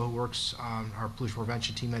DeNovo, who works on our pollution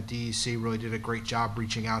prevention team at DEC, really did a great job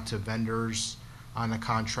reaching out to vendors on the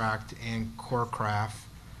contract and Corecraft.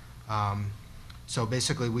 So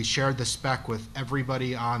basically we shared the spec with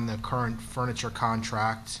everybody on the current furniture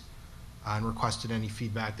contract and requested any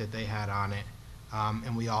feedback that they had on it.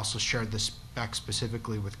 And we also shared the spec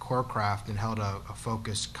specifically with Corecraft and held a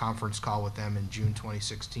focused conference call with them in June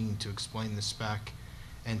 2016 to explain the spec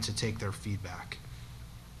and to take their feedback.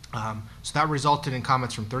 So that resulted in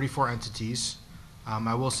comments from 34 entities.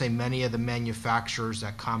 I will say many of the manufacturers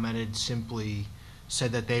that commented simply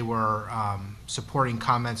said that they were supporting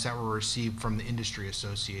comments that were received from the Industry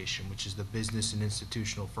Association, which is the Business and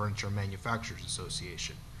Institutional Furniture Manufacturers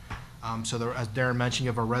Association. So there, as Darren mentioned,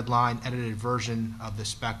 you have a red line edited version of the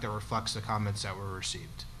spec that reflects the comments that were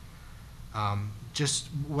received. Just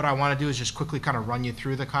what I want to do is just quickly kind of run you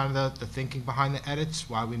through the thinking behind the edits,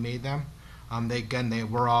 why we made them. They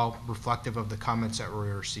were all reflective of the comments that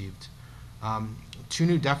were received. 2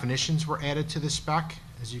 new definitions were added to the spec,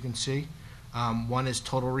 as you can see. One is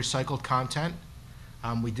total recycled content.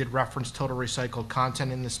 We did reference total recycled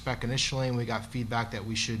content in the spec initially, and we got feedback that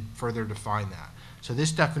we should further define that. So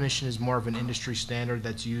this definition is more of an industry standard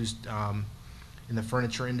that's used in the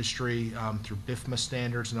furniture industry through BIFMA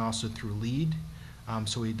standards and also through LEED.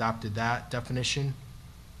 So we adopted that definition.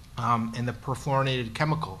 And the perfluorinated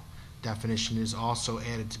chemical definition is also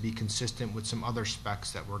added to be consistent with some other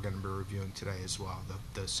specs that we're going to be reviewing today as well,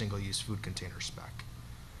 the single-use food container spec.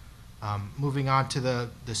 Moving on to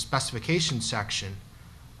the specification section.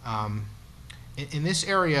 In this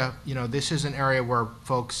area, this is an area where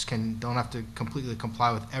folks don't have to completely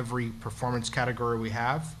comply with every performance category we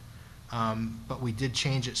have, but we did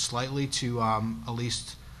change it slightly to at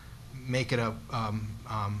least make it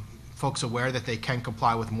folks aware that they can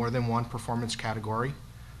comply with more than one performance category.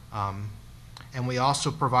 And we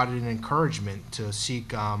also provided an encouragement to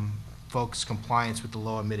seek folks' compliance with the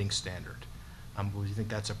low emitting standard. We think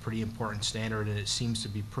that's a pretty important standard, and it seems to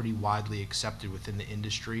be pretty widely accepted within the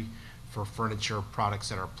industry for furniture products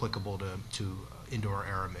that are applicable to indoor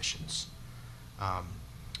air emissions.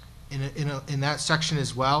 In that section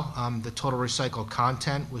as well, the total recycled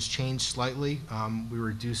content was changed slightly. We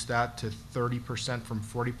reduced that to 30% from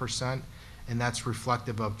 40%, and that's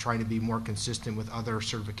reflective of trying to be more consistent with other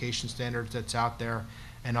certification standards that's out there,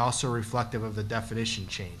 and also reflective of the definition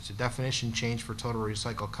change. The definition change for total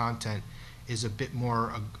recycled content is a bit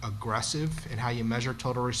more aggressive in how you measure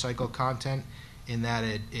total recycled content, in that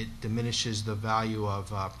it diminishes the value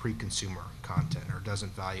of pre-consumer content, or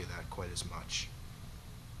doesn't value that quite as much.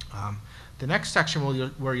 The next section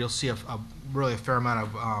where you'll see really a fair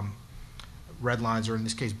amount of red lines, or in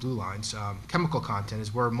this case blue lines, chemical content,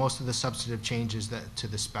 is where most of the substantive changes to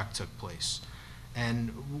the spec took place. And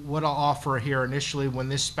what I'll offer here initially, when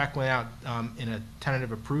this spec went out in a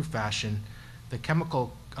tentative approved fashion, the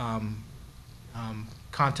chemical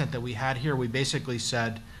content that we had here, we basically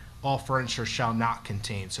said all furniture shall not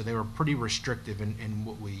contain. So they were pretty restrictive in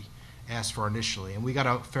what we asked for initially. And we got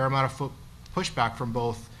a fair amount of pushback from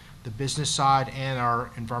both the business side and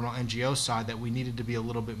our environmental NGO side that we needed to be a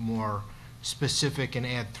little bit more specific and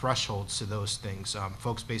add thresholds to those things.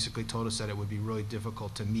 Folks basically told us that it would be really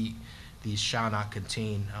difficult to meet these shall not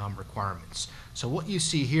contain requirements. So what you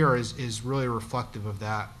see here is really reflective of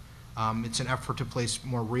that. It's an effort to place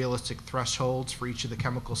more realistic thresholds for each of the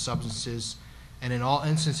chemical substances. And in all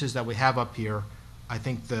instances that we have up here, I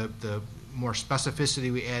think the more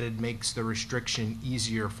specificity we added makes the restriction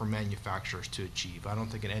easier for manufacturers to achieve. I don't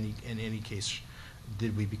think in any case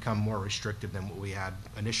did we become more restrictive than what we had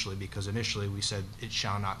initially, because initially we said it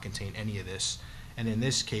shall not contain any of this. And in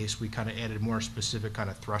this case, we kind of added more specific kind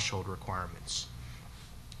of threshold requirements.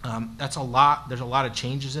 That's a lot. There's a lot of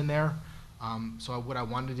changes in there. So what I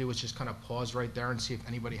wanted to do was just kind of pause right there and see if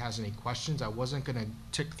anybody has any questions. I wasn't going to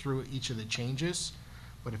tick through each of the changes,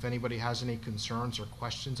 but if anybody has any concerns or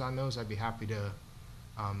questions on those, I'd be happy to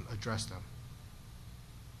address them.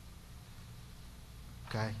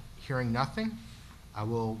 Okay, hearing nothing, I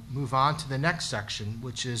will move on to the next section,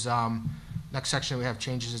 which is next section we have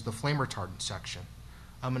changes is the flame retardant section.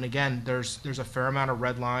 And again, there's a fair amount of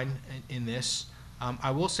red line in this.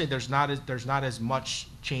 I will say there's not as much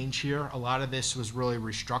change here. A lot of this was really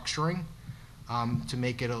restructuring to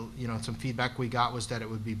make it some feedback we got was that it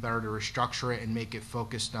would be better to restructure it and make it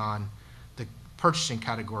focused on the purchasing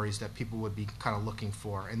categories that people would be kind of looking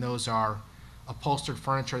for, and those are upholstered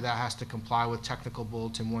furniture that has to comply with Technical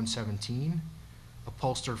Bulletin 117,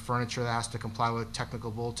 upholstered furniture that has to comply with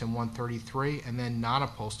Technical Bulletin 133, and then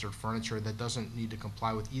non-upholstered furniture that doesn't need to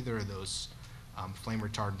comply with either of those flame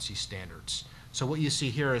retardancy standards. So what you see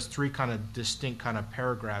here is three kind of distinct kind of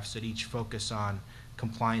paragraphs that each focus on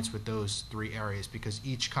compliance with those three areas, because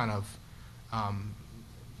each kind of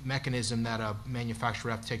mechanism that a manufacturer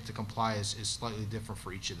would have to take to comply is slightly different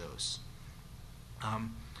for each of those.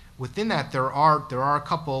 Within that, there are a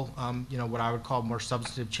couple, what I would call more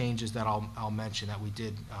substantive changes that I'll mention that we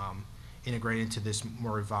did integrate into this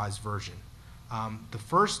more revised version. The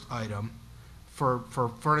first item, for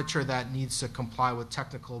furniture that needs to comply with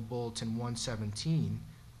Technical Bulletin 117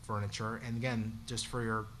 furniture, and again, just for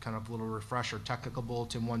your kind of little refresher, Technical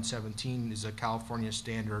Bulletin 117 is a California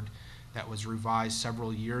standard that was revised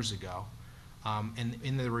several years ago. And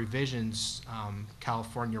in the revisions,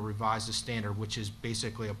 California revised the standard, which is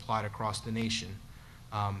basically applied across the nation,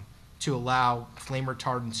 to allow flame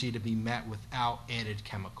retardancy to be met without added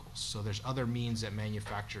chemicals. So there's other means that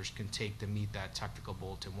manufacturers can take to meet that Technical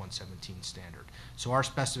Bulletin 117 standard. So our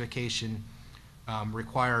specification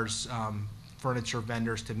requires furniture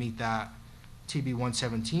vendors to meet that TB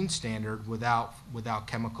 117 standard without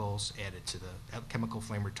chemicals added to the chemical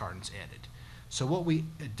flame retardants added. So what we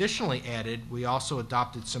additionally added, we also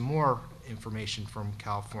adopted some more information from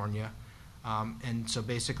California. And so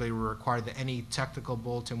basically we required that any Technical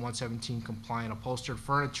Bulletin 117 compliant upholstered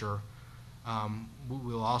furniture, we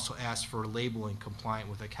will also ask for labeling compliant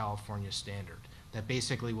with a California standard. That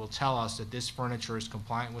basically will tell us that this furniture is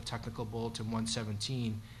compliant with Technical Bulletin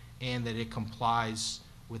 117 and that it complies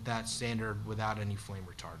with that standard without any flame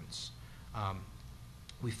retardants.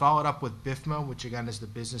 We followed up with BIFMA, which again is the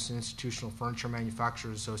Business and Institutional Furniture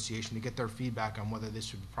Manufacturers Association, to get their feedback on whether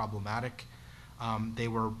this would be problematic. They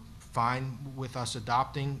were fine with us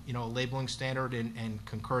adopting, a labeling standard, and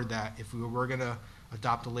concurred that if we were going to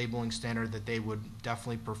adopt a labeling standard, that they would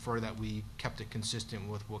definitely prefer that we kept it consistent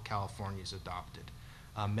with what California's adopted.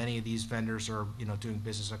 Many of these vendors are, doing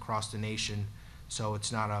business across the nation, so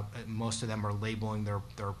it's not most of them are labeling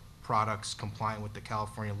their products compliant with the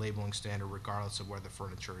California labeling standard regardless of where the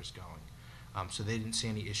furniture is going. So they didn't see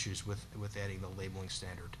any issues with adding the labeling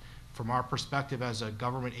standard. From our perspective as a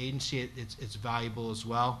government agency, it's valuable as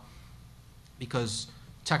well, because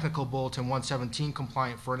Technical Bulletin 117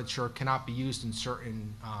 compliant furniture cannot be used in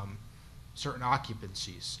certain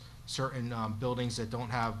occupancies, certain buildings that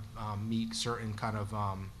don't have meet certain kind of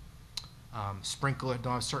don't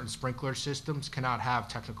have certain sprinkler systems cannot have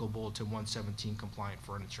Technical Bulletin 117 compliant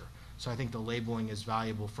furniture. So I think the labeling is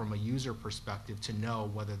valuable from a user perspective to know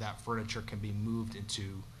whether that furniture can be moved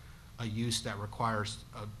into a use that requires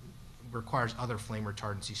other flame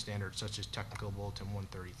retardancy standards such as Technical Bulletin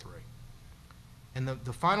 133. And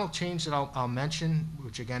the final change that I'll mention,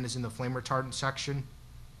 which again is in the flame retardant section,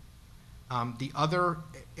 the other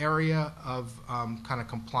area of kind of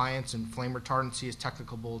compliance and flame retardancy is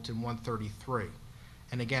Technical Bulletin 133.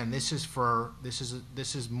 And again, this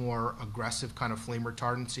is more aggressive kind of flame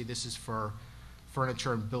retardancy. This is for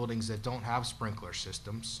furniture and buildings that don't have sprinkler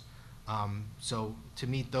systems. So to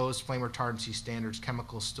meet those flame retardancy standards,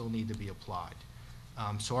 chemicals still need to be applied.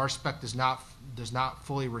 So our spec does not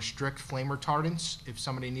fully restrict flame retardants. If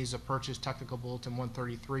somebody needs to purchase Technical Bulletin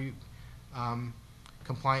 133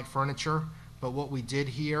 compliant furniture, but what we did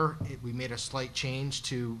here, we made a slight change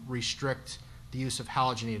to restrict the use of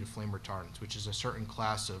halogenated flame retardants, which is a certain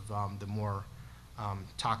class of the more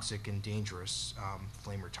toxic and dangerous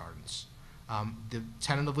flame retardants. The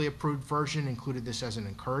tentatively approved version included this as an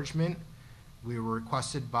encouragement. We were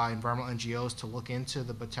requested by environmental NGOs to look into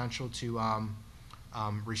the potential to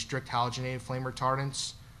restrict halogenated flame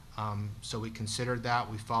retardants. So we considered that.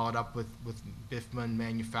 We followed up with BIFMA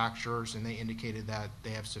manufacturers, and they indicated that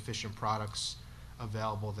they have sufficient products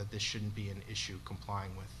available that this shouldn't be an issue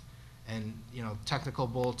complying with. And Technical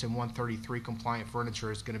Bulletin 133 compliant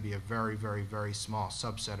furniture is going to be a very, very, very small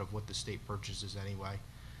subset of what the state purchases anyway.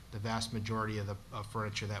 The vast majority of the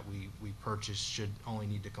furniture that we purchase should only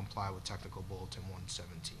need to comply with Technical Bulletin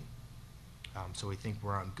 117. So we think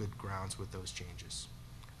we're on good grounds with those changes.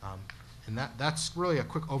 And that's really a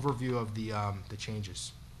quick overview of the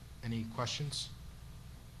changes. Any questions?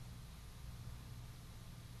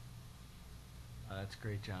 That's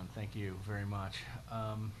great, John. Thank you very much.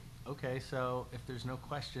 Okay, so if there's no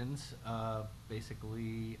questions,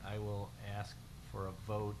 basically I will ask for a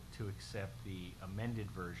vote to accept the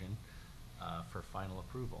amended version for final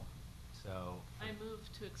approval. So I move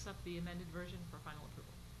to accept the amended version for final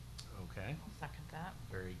approval. okay, I'll second that.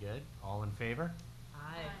 very good. All in favor?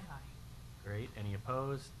 Aye. Great. Any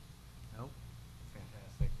opposed? Nope.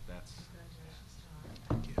 Fantastic. That's Congratulations, John.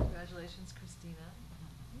 Thank you. Congratulations, Christina.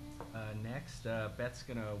 next. Beth's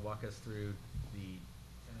gonna walk us through the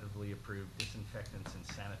tentatively approved disinfectants and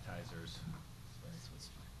sanitizers.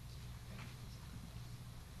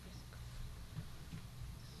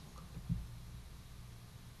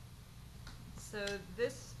 So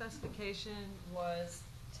this specification was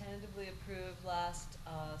tentatively approved last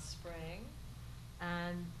spring,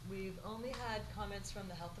 and we've only had comments from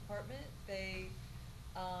the health department. The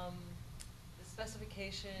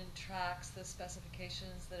specification tracks the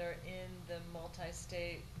specifications that are in the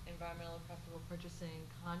multi-state environmental and preferable purchasing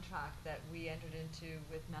contract that we entered into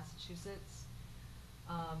with Massachusetts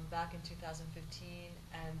back in 2015,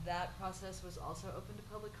 and that process was also open to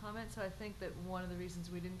public comment. So I think that one of the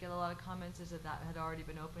reasons we didn't get a lot of comments is that that had already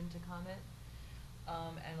been open to comment,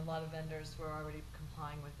 and a lot of vendors were already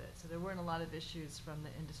complying with it. So there weren't a lot of issues from the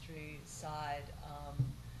industry side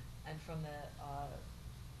and from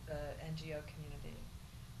the NGO community.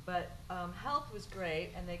 But health was great,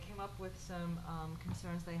 and they came up with some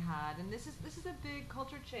concerns they had. And this is a big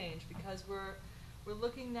culture change, because we're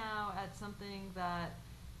looking now at something that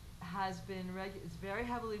has been it's very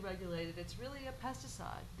heavily regulated. It's really a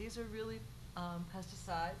pesticide. These are really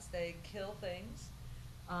pesticides. They kill things.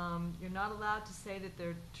 You're not allowed to say that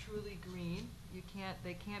they're truly green.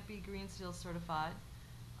 They can't be Green Seal certified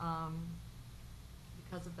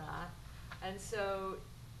because of that. And so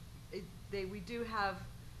we do have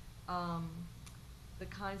the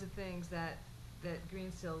kinds of things that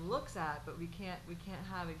Green Seal looks at, but we can't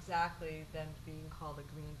have exactly them being called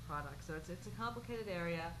a green product. So it's a complicated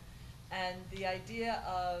area, and the idea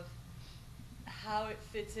of how it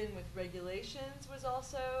fits in with regulations was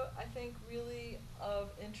also, I think, really of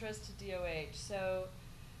interest to DOH. So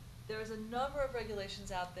there's a number of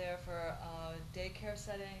regulations out there for daycare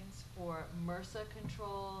settings, for MRSA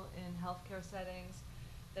control in healthcare settings,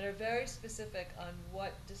 that are very specific on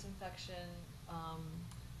what disinfection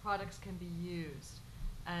products can be used.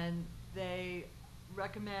 And they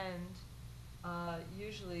recommend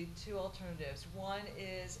usually two alternatives. One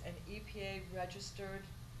is an EPA registered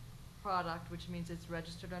product, which means it's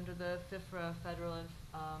registered under the FIFRA, Federal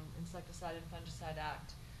Insecticide and Fungicide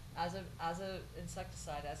Act, as a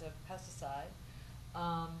insecticide, as a pesticide.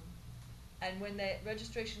 And when that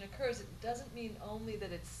registration occurs, it doesn't mean only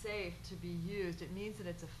that it's safe to be used, it means that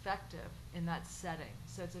it's effective in that setting.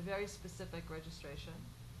 So it's a very specific registration.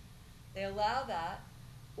 They allow that,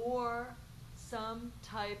 or some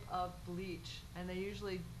type of bleach, and they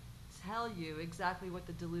usually tell you exactly what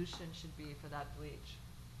the dilution should be for that bleach.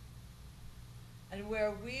 And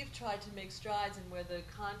where we've tried to make strides, and where the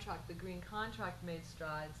green contract made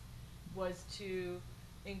strides, was to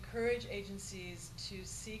encourage agencies to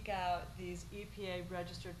seek out these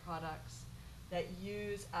EPA-registered products that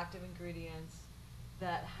use active ingredients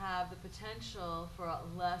that have the potential for a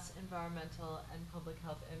less environmental and public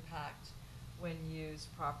health impact when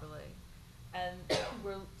used properly. And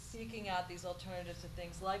we're seeking out these alternatives to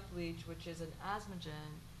things like bleach, which is an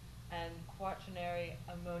asthmagen, and quaternary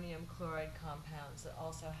ammonium chloride compounds that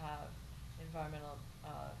also have environmental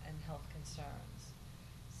and health concerns.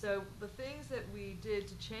 So the things that we did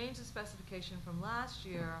to change the specification from last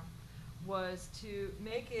year was to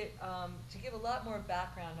make it, to give a lot more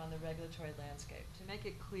background on the regulatory landscape, to make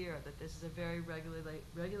it clear that this is a very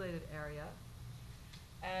regulated area,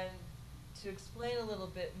 and to explain a little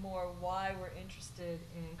bit more why we're interested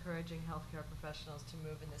in encouraging healthcare professionals to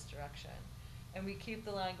move in this direction. And we keep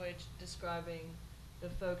the language describing the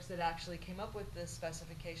folks that actually came up with this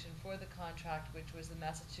specification for the contract, which was the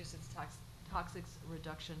Massachusetts Toxics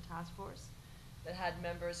Reduction Task Force, that had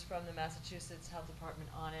members from the Massachusetts Health Department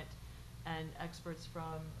on it, and experts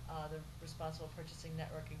from the Responsible Purchasing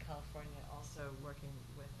Network in California also working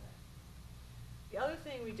with it. The other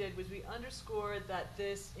thing we did was we underscored that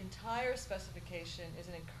this entire specification is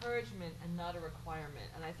an encouragement and not a requirement.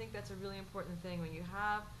 And I think that's a really important thing. When you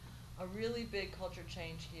have a really big culture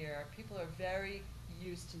change here, people are very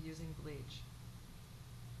used to using bleach.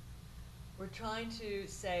 We're trying to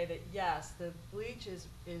say that yes, the bleach is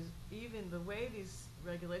even the way these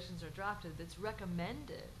regulations are drafted, it's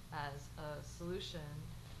recommended as a solution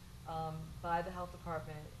by the health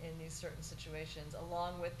department in these certain situations,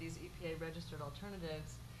 along with these EPA registered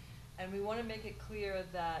alternatives. And we want to make it clear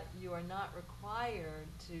that you are not required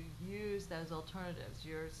to use those alternatives.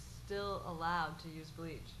 You're still allowed to use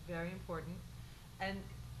bleach. Very important. And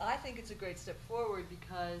I think it's a great step forward,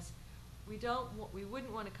 because we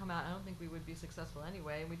wouldn't want to come out, I don't think we would be successful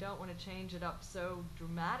anyway, and we don't want to change it up so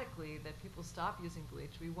dramatically that people stop using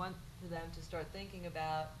bleach. We want them to start thinking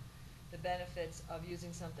about the benefits of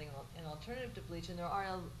using something, an alternative to bleach, and there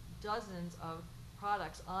are dozens of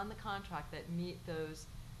products on the contract that meet those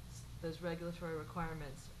regulatory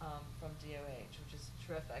requirements from DOH, which is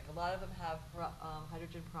terrific. A lot of them have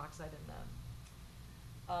hydrogen peroxide in them.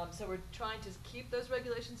 So we're trying to keep those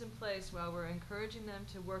regulations in place while we're encouraging them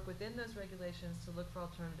to work within those regulations to look for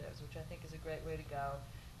alternatives, which I think is a great way to go.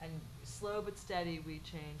 And slow but steady, we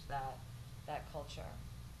change that culture.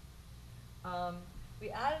 We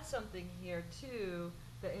added something here too,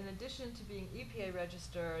 that in addition to being EPA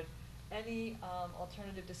registered, any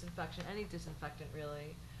alternative disinfection, any disinfectant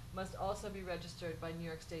really, must also be registered by New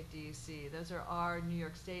York State DEC. Those are our New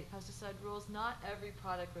York State pesticide rules. Not every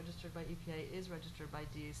product registered by EPA is registered by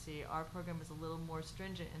DEC. Our program is a little more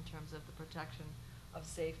stringent in terms of the protection of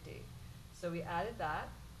safety. So we added that.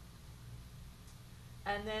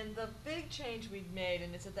 And then the big change we've made,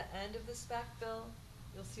 and it's at the end of the spec bill,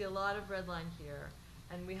 you'll see a lot of red line here.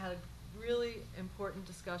 And we had a really important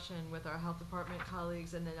discussion with our health department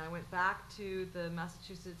colleagues, and then I went back to the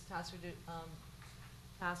Massachusetts Task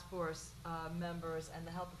Force members and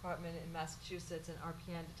the health department in Massachusetts and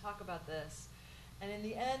RPN to talk about this. And in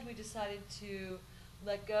the end, we decided to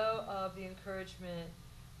let go of the encouragement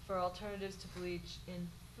for alternatives to bleach in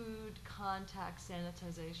food contact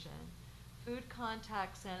sanitization. Food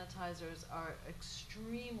contact sanitizers are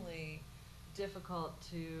extremely difficult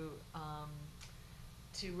to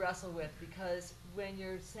wrestle with, because when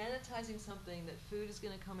you're sanitizing something that food is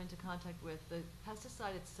going to come into contact with, the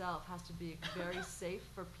pesticide itself has to be very safe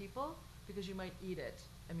for people, because you might eat it.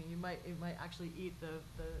 I mean, you might actually eat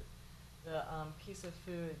the piece of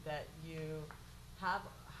food that you have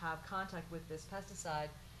contact with this pesticide,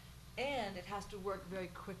 and it has to work very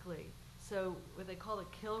quickly. So what they call the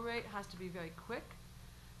kill rate has to be very quick,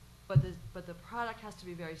 but the product has to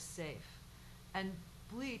be very safe. And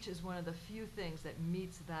bleach is one of the few things that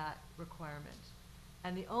meets that requirement.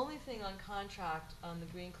 And the only thing on contract, on the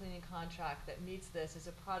green cleaning contract, that meets this is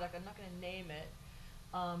a product, I'm not going to name it,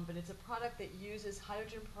 but it's a product that uses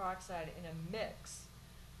hydrogen peroxide in a mix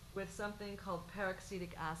with something called peroxytic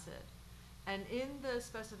acid. And in the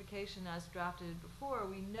specification as drafted before,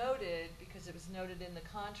 we noted, because it was noted in the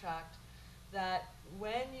contract, that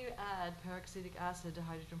when you add peroxytic acid to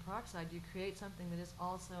hydrogen peroxide, you create something that is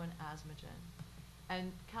also an asthmagen.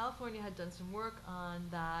 And California had done some work on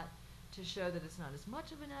that to show that it's not as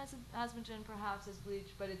much of an asthmagen perhaps as bleach,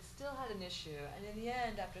 but it still had an issue. And in the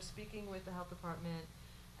end, after speaking with the health department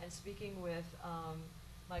and speaking with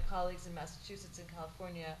my colleagues in Massachusetts and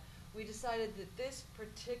California, we decided that this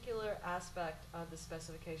particular aspect of the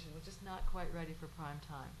specification was just not quite ready for prime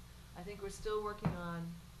time. I think we're still working on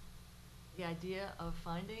the idea of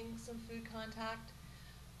finding some food contact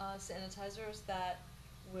sanitizers that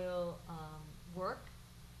will work,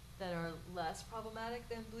 that are less problematic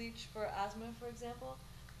than bleach for asthma, for example.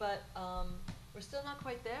 But we're still not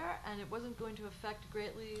quite there, and it wasn't going to affect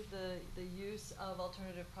greatly the use of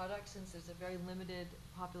alternative products since there's a very limited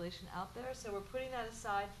population out there. So we're putting that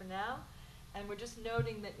aside for now, and we're just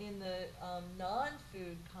noting that in the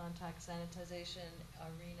non-food contact sanitization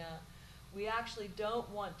arena, we actually don't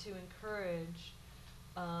want to encourage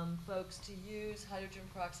folks to use hydrogen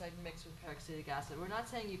peroxide mixed with peroxytic acid. We're not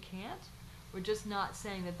saying you can't. We're just not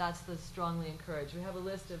saying that that's the strongly encouraged. We have a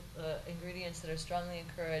list of ingredients that are strongly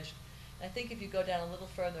encouraged. And I think if you go down a little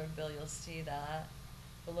further, Bill, you'll see that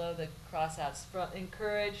below the crossouts,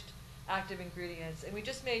 encouraged active ingredients. And we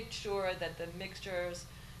just made sure that the mixtures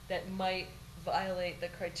that might violate the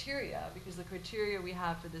criteria, because the criteria we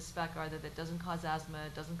have for this spec are that it doesn't cause asthma,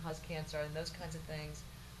 it doesn't cause cancer, and those kinds of things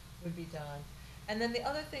would be done. And then the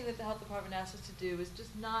other thing that the health department asked us to do is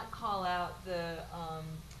just not call out the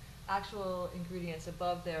actual ingredients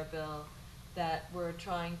above their bill that we're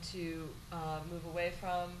trying to move away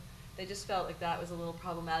from. They just felt like that was a little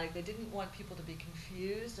problematic. They didn't want people to be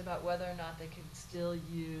confused about whether or not they could still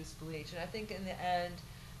use bleach. And I think in the end,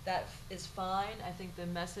 that is fine. I think the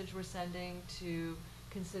message we're sending to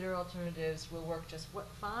consider alternatives will work just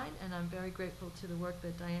fine. And I'm very grateful to the work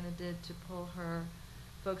that Diana did to pull her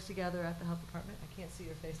folks together at the health department. I can't see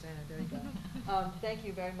your face, Diana. There you go. Thank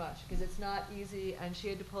you very much, because it's not easy, and she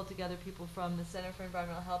had to pull together people from the Center for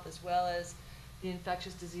Environmental Health as well as the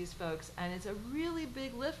infectious disease folks, and it's a really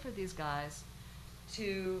big lift for these guys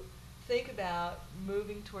to think about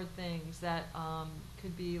moving toward things that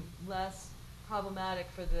could be less problematic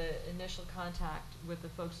for the initial contact with the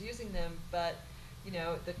folks using them, but you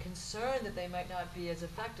know, the concern that they might not be as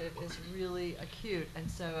effective is really acute, and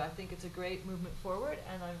so I think it's a great movement forward,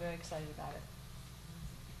 and I'm very excited about it.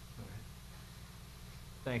 All right.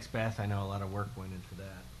 Thanks, Beth. I know a lot of work went into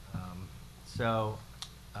that.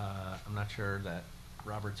 I'm not sure that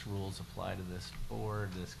Robert's rules apply to this board,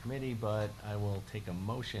 this committee, but I will take a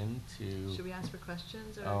motion to. Should we ask for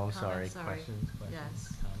questions or Oh, comments? sorry. Sorry. Questions, Yes.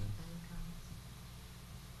 comments? Any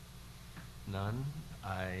comments? None.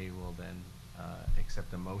 I will then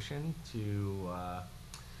accept a motion to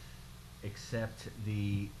accept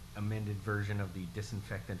the amended version of the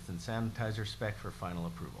disinfectants and sanitizer spec for final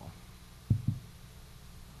approval.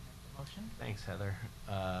 Motion? Thanks, Heather.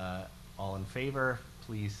 All in favor,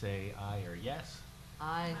 please say aye or yes.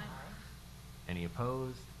 Aye. Any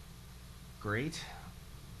opposed? Great.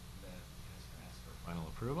 That has passed for final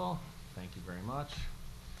approval. Thank you very much.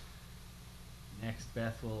 Next,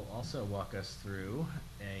 Beth will also walk us through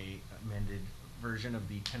a amended version of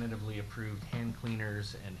the tentatively approved hand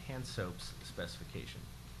cleaners and hand soaps specification.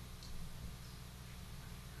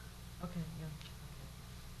 Okay, yeah.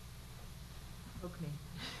 Okay. Poke me.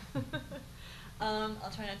 I'll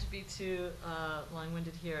try not to be too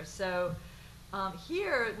long-winded here. So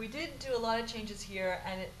here, we did do a lot of changes here,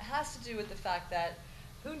 and it has to do with the fact that,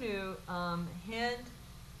 who knew, hand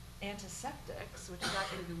antiseptics, which is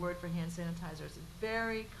actually the word for hand sanitizer, is a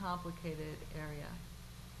very complicated area.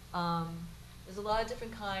 There's a lot of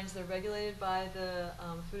different kinds. They're regulated by the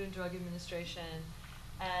Food and Drug Administration,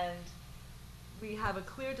 and we have a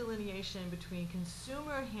clear delineation between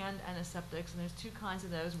consumer hand antiseptics, and there's two kinds of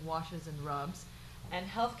those, washes and rubs, and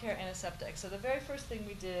healthcare antiseptics. So the very first thing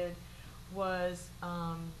we did was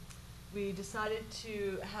we decided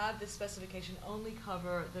to have this specification only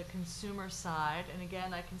cover the consumer side. And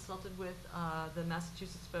again, I consulted with the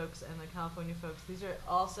Massachusetts folks and the California folks. These are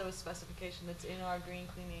also a specification that's in our green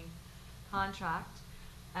cleaning contract.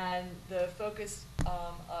 And the focus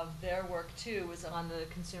of their work, too, was on the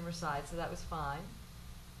consumer side, so that was fine.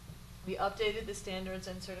 We updated the standards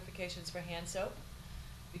and certifications for hand soap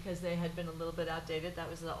because they had been a little bit outdated. That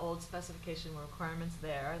was the old specification requirements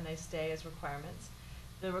there, and they stay as requirements.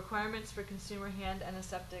 The requirements for consumer hand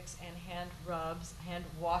antiseptics and hand rubs, hand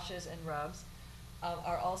washes and rubs,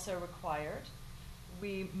 are also required.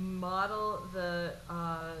 We model the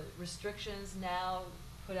restrictions now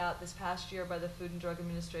put out this past year by the Food and Drug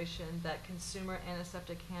Administration that consumer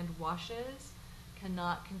antiseptic hand washes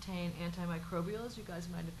cannot contain antimicrobials. You guys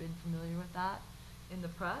might have been familiar with that in the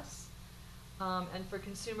press. And for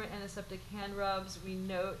consumer antiseptic hand rubs, we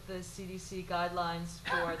note the CDC guidelines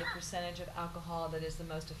for the percentage of alcohol that is the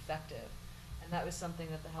most effective. And that was something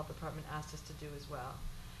that the health department asked us to do as well.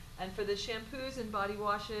 And for the shampoos and body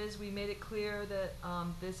washes, we made it clear that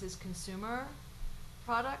this is consumer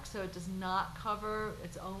product, so it does not cover,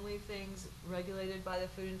 it's only things regulated by the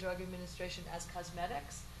Food and Drug Administration as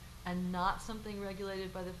cosmetics, and not something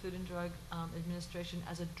regulated by the Food and Drug Administration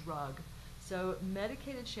as a drug. So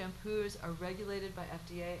medicated shampoos are regulated by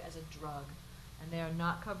FDA as a drug, and they are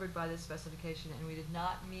not covered by this specification, and we did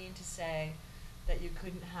not mean to say that you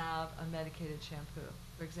couldn't have a medicated shampoo.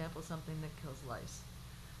 For example, something that kills lice.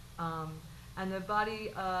 And the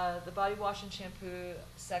body wash and shampoo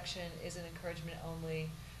section is an encouragement only,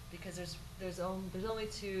 because there's only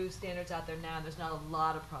 2 standards out there now. There's not a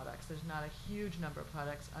lot of products. There's not a huge number of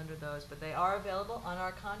products under those, but they are available on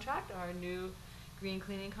our contract, our new green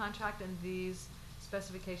cleaning contract, and these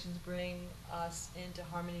specifications bring us into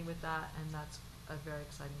harmony with that, and that's a very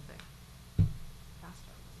exciting thing.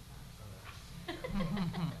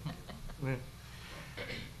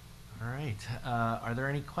 All right. Are there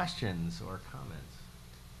any questions or comments?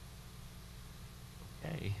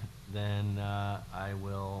 Okay, then I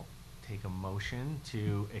will take a motion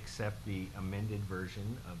to accept the amended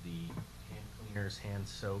version of the hand cleaners, hand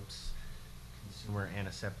soaps, consumer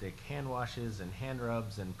antiseptic hand washes and hand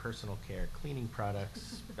rubs and personal care cleaning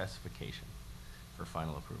products specification for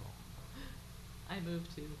final approval. I move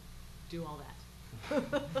to do all that.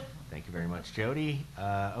 Thank you very much, Jody.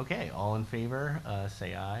 Okay, all in favor,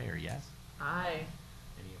 say aye or yes. Aye.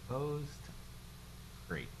 Any opposed?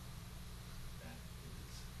 Great. That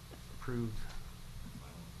is approved.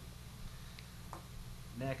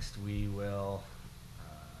 Next, we will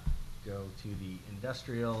go to the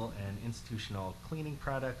industrial and institutional cleaning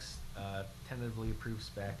products tentatively approved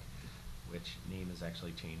spec, which name is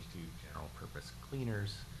actually changed to general purpose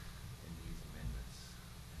cleaners in these amendments.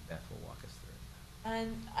 And Beth will walk us through it.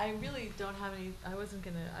 And I really don't have any, I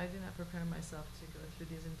did not prepare myself to go through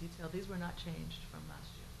these in detail. These were not changed from last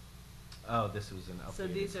year. Oh, this was an update. So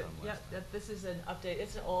these are, from yeah, last time. this is an update.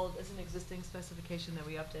 It's an existing specification that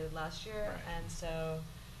we updated last year, Right. and so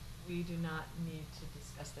we do not need to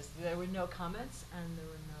discuss this. There were no comments, and there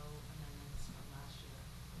were no amendments from last year.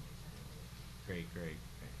 Great. Okay.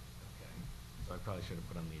 So I probably should have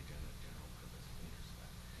put on the agenda general purpose cleaners spec.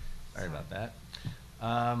 Sorry about that.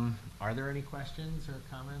 Are there any questions or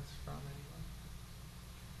comments from anyone?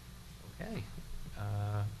 Okay.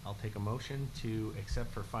 I'll take a motion to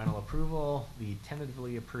accept for final approval the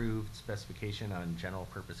tentatively approved specification on general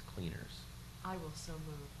purpose cleaners. I will so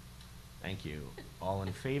move. Thank you. All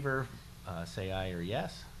in favor, say aye or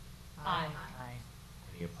yes. Aye.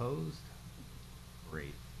 Any opposed?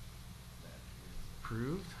 Great. That is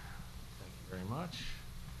approved. Thank you very much.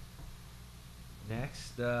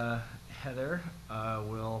 Next, Heather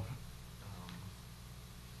will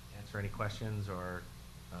answer any questions or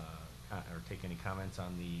take any comments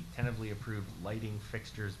on the tentatively approved lighting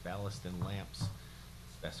fixtures, ballast, and lamps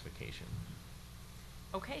specification.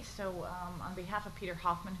 Okay, so on behalf of Peter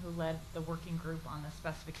Hoffman, who led the working group on the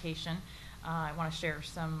specification, I want to share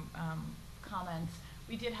some comments.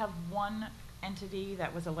 We did have one entity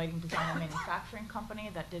that was a lighting design and manufacturing company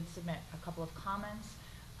that did submit a couple of comments.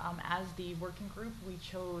 As the working group, we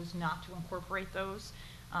chose not to incorporate those.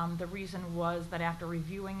 The reason was that after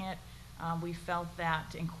reviewing it, we felt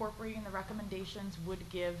that incorporating the recommendations would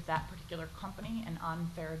give that particular company an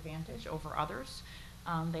unfair advantage over others.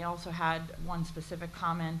 They also had one specific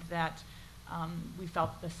comment that we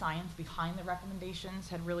felt the science behind the recommendations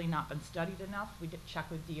had really not been studied enough. We did check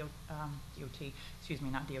with DOH.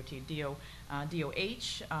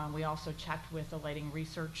 We also checked with the Lighting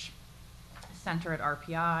Research Center at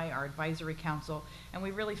RPI, our advisory council, and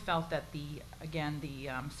we really felt that the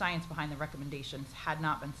science behind the recommendations had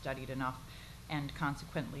not been studied enough, and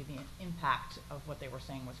consequently the impact of what they were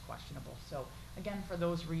saying was questionable. So again, for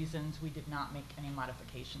those reasons, we did not make any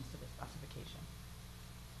modifications to the specification.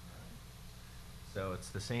 So it's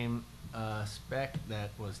the same spec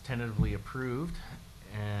that was tentatively approved,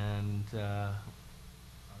 and are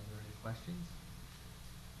there any questions?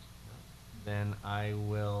 Then I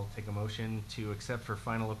will take a motion to accept for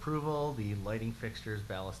final approval the lighting fixtures,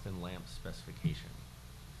 ballast, and lamp specification.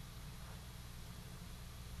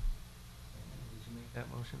 Did you make that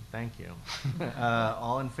motion? Thank you.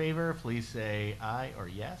 All in favor, please say aye or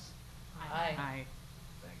yes. Aye. Aye.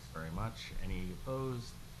 Thanks very much. Any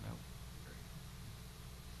opposed? No.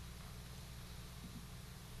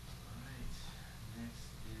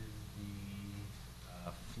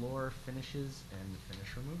 floor finishes and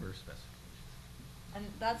finish remover specification. And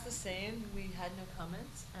that's the same, we had no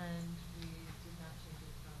comments, and we did not change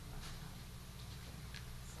it from last time.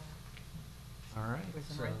 So, All right.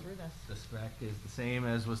 Whizzing so right through this. The spec is the same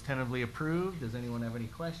as was tentatively approved. Does anyone have any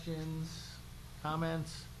questions,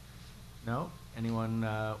 comments? No? Anyone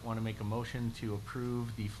want to make a motion to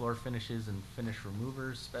approve the floor finishes and finish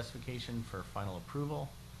removers specification for final approval?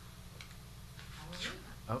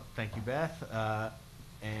 Oh, thank you, Beth.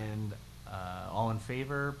 And all in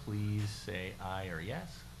favor, please say aye or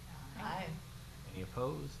yes. Aye. Any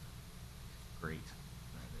opposed? Great.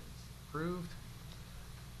 That is approved.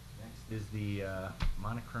 Next is the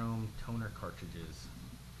monochrome toner cartridges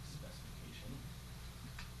specification.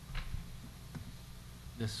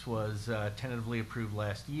 This was tentatively approved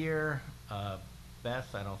last year.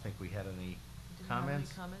 Beth, I don't think we had any Didn't have any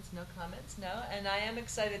comments. comments, no comments, no. And I am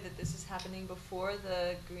excited that this is happening before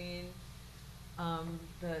the green,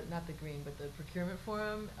 not the green, but the procurement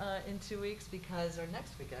forum in 2 weeks because, or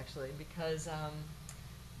next week actually, because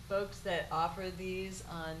folks that offer these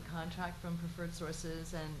on contract from preferred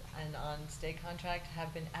sources and on state contract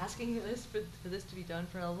have been asking this for this to be done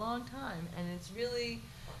for a long time. And it's really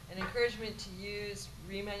an encouragement to use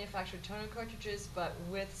remanufactured toner cartridges, but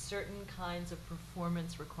with certain kinds of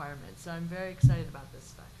performance requirements. So I'm very excited about this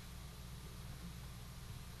spec.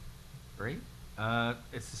 Great.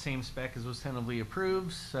 It's the same spec as was tentatively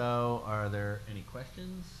approved, so are there any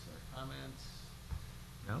questions or comments?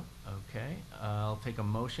 No? Okay. I'll take a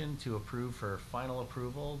motion to approve for final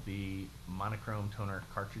approval the monochrome toner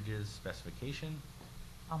cartridges specification.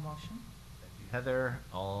 I'll motion. Thank you, Heather.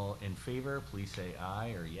 All in favor, please say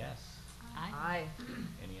aye or yes. Aye.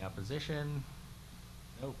 Any opposition?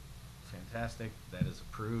 Nope. Fantastic. That is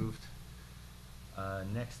approved.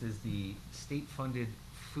 Next is the state-funded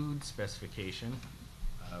food specification,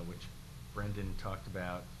 which Brendan talked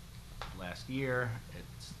about last year.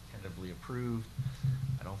 It's tentatively approved.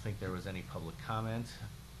 I don't think there was any public comment,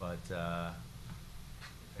 but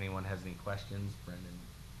if anyone has any questions, Brendan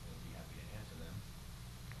will be happy to answer them.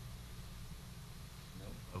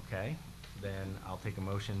 Nope. Okay. Then I'll take a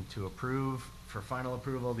motion to approve for final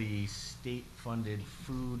approval the state-funded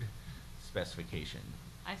food specification.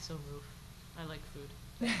 I so move. I like food.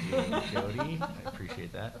 Thank you, Jody. I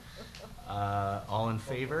appreciate that. All in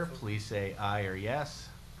favor, please say aye or yes.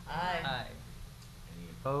 Aye. Any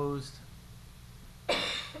opposed? That's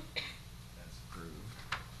approved.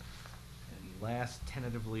 And the last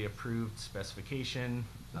tentatively approved specification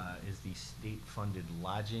is the state-funded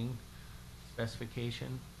lodging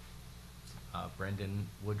specification. Brendan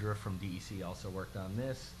Woodruff from DEC also worked on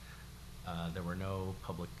this. There were no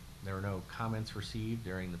comments received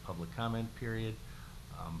during the public comment period.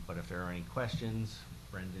 But if there are any questions,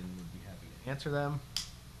 Brendan would be happy to answer them.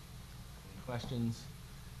 Any questions?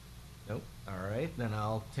 Nope. All right, then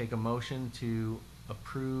I'll take a motion to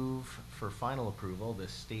approve for final approval the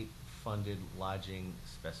state-funded lodging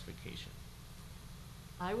specification.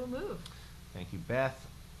 I will move. Thank you, Beth.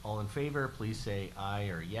 All in favor, please say aye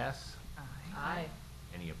or yes. Aye.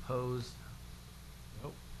 Any opposed?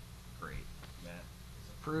 Nope. Great. That is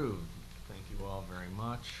approved. Thank you all very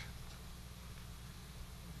much.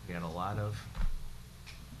 We had a lot of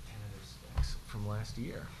tentative specs from last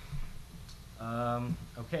year.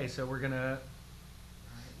 Okay, so we're gonna,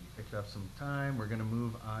 all right, we picked up some time. We're gonna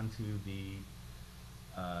move on to the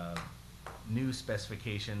new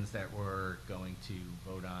specifications that we're going to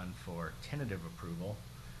vote on for tentative approval.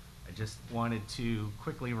 I just wanted to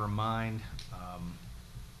quickly remind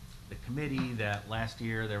the committee that last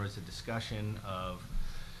year there was a discussion of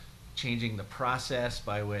changing the process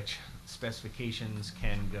by which specifications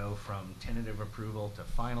can go from tentative approval to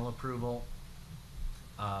final approval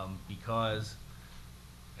because,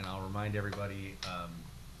 and I'll remind everybody of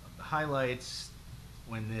the highlights,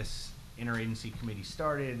 when this interagency committee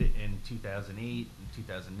started in 2008 and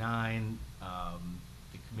 2009,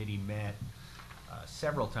 the committee met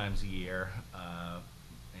several times a year, and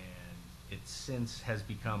it since has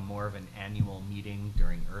become more of an annual meeting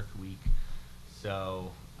during Earth Week.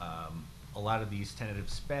 So a lot of these tentative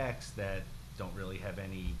specs that don't really have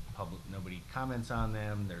any nobody comments on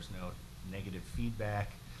them, there's no negative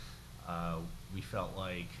feedback, we felt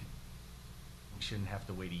like we shouldn't have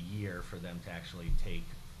to wait a year for them to actually take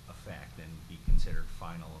effect and be considered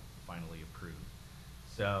finally approved.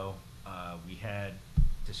 So we had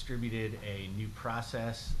distributed a new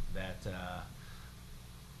process that,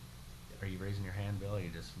 are you raising your hand, Bill, or you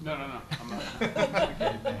just? No, I'm not.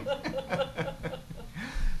 Okay, thanks.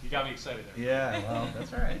 You got me excited there. Yeah, well,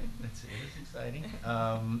 that's all right. It is exciting.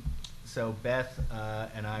 So Beth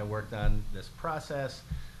and I worked on this process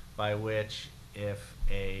by which if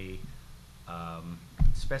a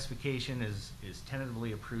specification is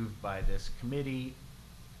tentatively approved by this committee,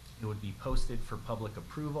 it would be posted for public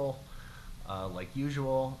approval like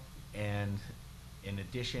usual, and in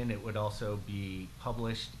addition, it would also be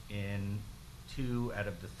published in 2 out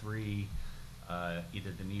of the 3,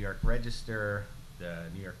 either the New York Register, the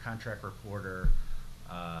New York Contract Reporter,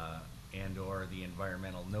 and or the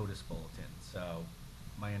Environmental Notice Bulletin. So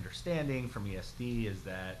my understanding from ESD is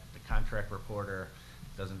that the Contract Reporter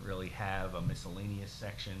doesn't really have a miscellaneous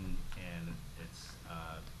section, and it's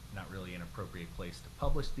not really an appropriate place to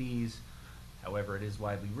publish these. However, it is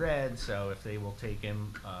widely read, so if they will take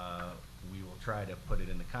him, we will try to put it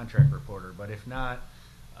in the Contract Reporter. But if not,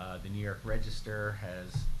 the New York Register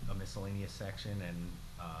has a miscellaneous section, and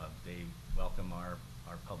they welcome our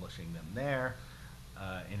publishing them there.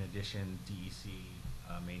 In addition, DEC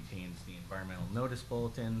maintains the Environmental Notice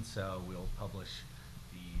Bulletin, so we'll publish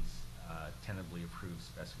these tentatively approved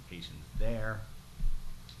specifications there.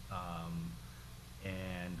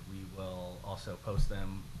 And we will also post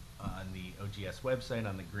them on the OGS website,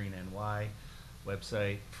 on the Green NY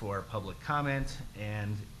website for public comment.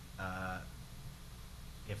 And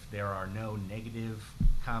if there are no negative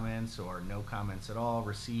comments or no comments at all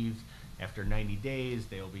received after 90 days,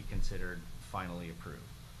 they will be considered finally approved.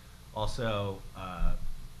 Also,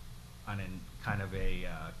 on a kind of a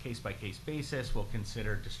case-by-case basis, we'll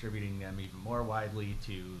consider distributing them even more widely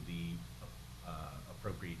to the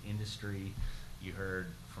appropriate industry. You heard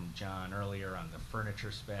from John earlier on the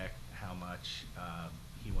furniture spec, how much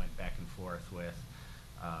he went back and forth with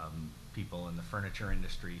people in the furniture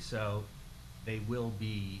industry. So they will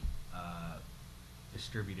be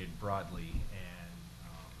distributed broadly, and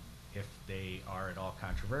if they are at all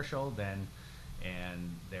controversial, then,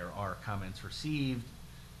 and there are comments received,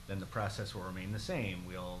 then the process will remain the same.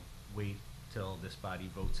 We'll wait till this body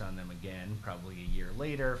votes on them again, probably a year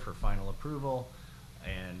later, for final approval,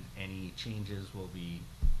 and any changes will be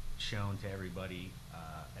shown to everybody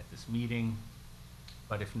at this meeting.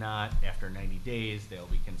 But if not, after 90 days, they'll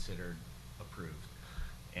be considered approved.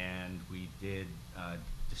 And we did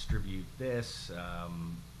distribute this.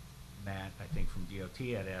 Matt, I think from DOT,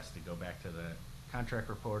 had asked to go back to the Contract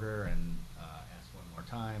Reporter and ask one more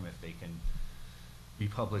time if they can be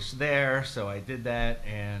published there. So I did that,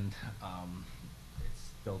 and it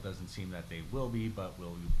still doesn't seem that they will be, but we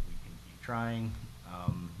can keep trying.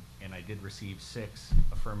 And I did receive 6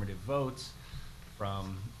 affirmative votes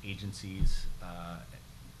from agencies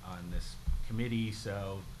on this committee,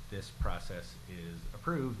 so this process is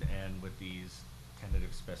approved. And with these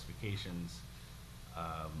tentative specifications,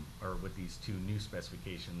 or with these 2 new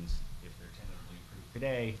specifications, if they're tentatively approved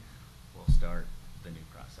today, we'll start the new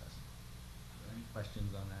process. Are there any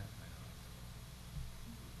questions on that?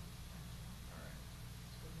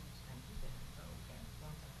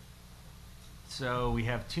 So we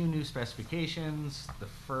have 2 new specifications. The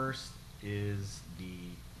first is the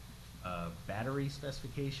battery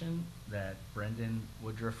specification that Brendan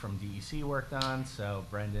Woodruff from DEC worked on. So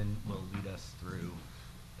Brendan will lead us through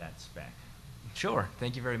that spec. Sure.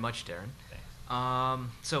 Thank you very much, Darren. Thanks.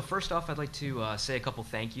 So first off, I'd like to say a couple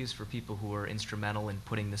thank yous for people who were instrumental in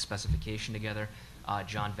putting this specification together.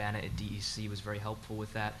 John Vanna at DEC was very helpful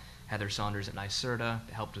with that. Heather Saunders at NYSERDA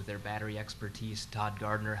helped with their battery expertise. Todd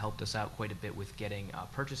Gardner helped us out quite a bit with getting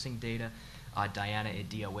purchasing data. Diana at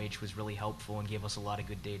DOH was really helpful and gave us a lot of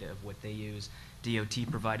good data of what they use. DOT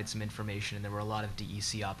provided some information, and there were a lot of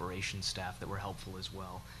DEC operations staff that were helpful as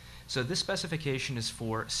well. So this specification is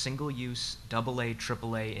for single-use AA,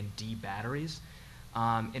 AAA, and D batteries.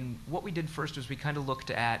 And what we did first was we kind of looked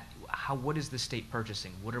at what is the state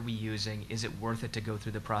purchasing? What are we using? Is it worth it to go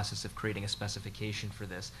through the process of creating a specification for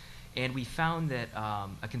this? And we found that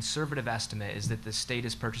a conservative estimate is that the state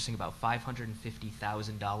is purchasing about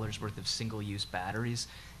 $550,000 worth of single-use batteries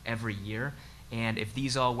every year. And if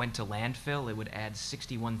these all went to landfill, it would add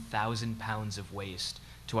 61,000 pounds of waste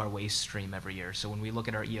to our waste stream every year. So when we look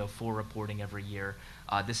at our EO4 reporting every year,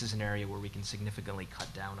 this is an area where we can significantly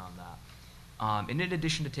cut down on that. And in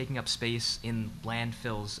addition to taking up space in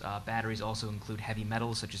landfills, batteries also include heavy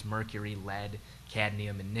metals such as mercury, lead,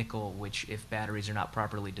 cadmium, and nickel, which, if batteries are not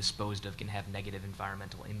properly disposed of, can have negative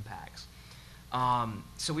environmental impacts.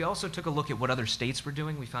 So we also took a look at what other states were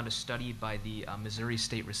doing. We found a study by the Missouri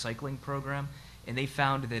State Recycling Program, and they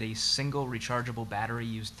found that a single rechargeable battery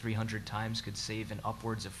used 300 times could save an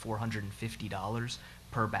upwards of $450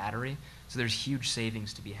 per battery. So there's huge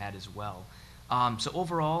savings to be had as well. So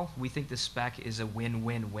overall, we think this spec is a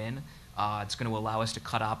win-win-win. It's going to allow us to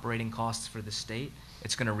cut operating costs for the state.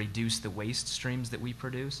 It's going to reduce the waste streams that we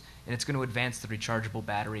produce, and it's going to advance the rechargeable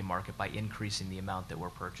battery market by increasing the amount that we're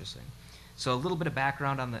purchasing. So a little bit of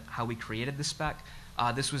background on how we created the spec.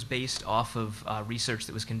 This was based off of research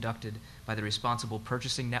that was conducted by the Responsible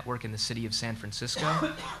Purchasing Network in the city of San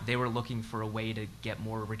Francisco. They were looking for a way to get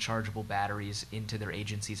more rechargeable batteries into their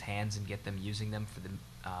agency's hands and get them using them for the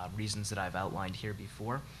reasons that I've outlined here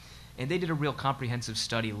before. And they did a real comprehensive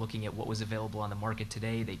study looking at what was available on the market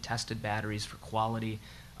today. They tested batteries for quality,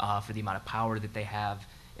 for the amount of power that they have,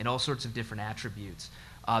 and all sorts of different attributes.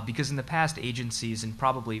 Because in the past, agencies, and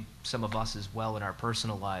probably some of us as well in our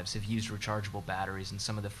personal lives, have used rechargeable batteries, and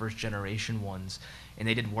some of the first generation ones, and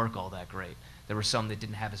they didn't work all that great. There were some that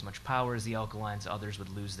didn't have as much power as the alkalines, others would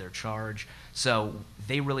lose their charge. So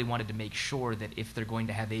they really wanted to make sure that if they're going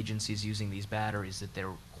to have agencies using these batteries, that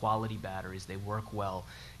they're quality batteries, they work well,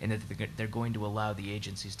 and that they're going to allow the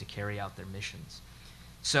agencies to carry out their missions.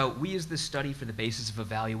 So we used this study for the basis of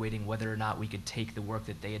evaluating whether or not we could take the work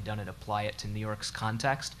that they had done and apply it to New York's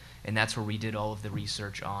context, and that's where we did all of the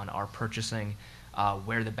research on our purchasing,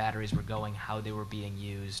 where the batteries were going, how they were being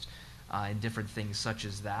used, and different things such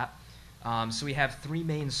as that. So we have three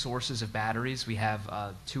main sources of batteries. We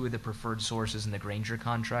have two of the preferred sources in the Grainger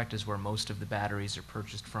contract is where most of the batteries are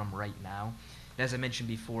purchased from right now. And as I mentioned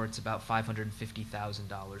before, it's about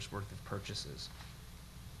 $550,000 worth of purchases.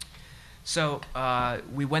 So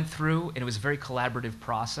we went through, and it was a very collaborative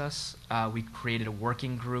process. We created a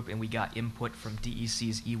working group, and we got input from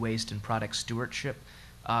DEC's E-Waste and Product Stewardship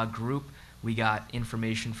group. We got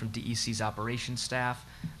information from DEC's operations staff.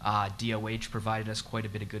 DOH provided us quite a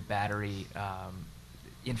bit of good battery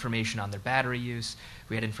information on their battery use.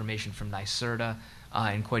 We had information from NYSERDA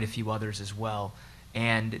and quite a few others as well.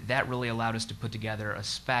 And that really allowed us to put together a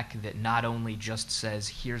spec that not only just says,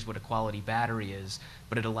 here's what a quality battery is,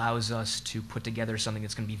 but it allows us to put together something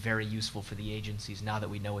that's going to be very useful for the agencies now that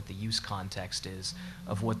we know what the use context is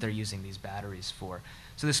of what they're using these batteries for.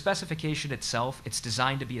 So the specification itself, it's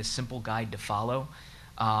designed to be a simple guide to follow.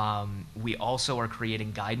 We also are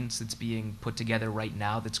creating guidance that's being put together right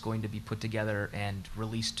now that's going to be put together and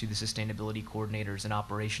released to the sustainability coordinators and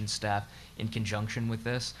operations staff in conjunction with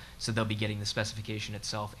this. So they'll be getting the specification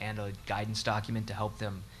itself and a guidance document to help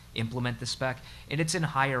them implement the spec. And it's in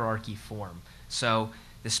hierarchy form. So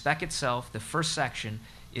the spec itself, the first section,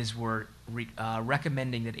 is we're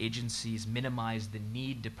recommending that agencies minimize the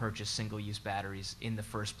need to purchase single-use batteries in the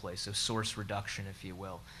first place, so source reduction, if you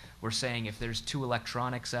will. We're saying if there's two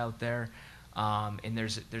electronics out there and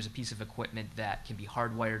there's a piece of equipment that can be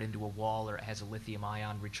hardwired into a wall or it has a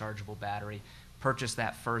lithium-ion rechargeable battery, purchase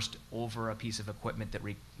that first over a piece of equipment that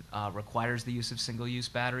requires the use of single-use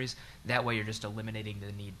batteries. That way you're just eliminating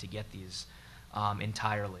the need to get these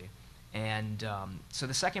entirely. And so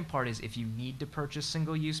the second part is if you need to purchase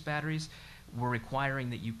single-use batteries, we're requiring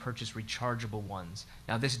that you purchase rechargeable ones.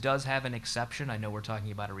 Now this does have an exception. I know we're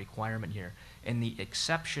talking about a requirement here. And the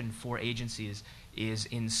exception for agencies is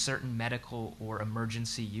in certain medical or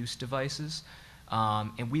emergency use devices.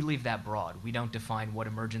 And we leave that broad. We don't define what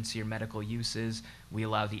emergency or medical use is. We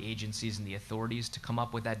allow the agencies and the authorities to come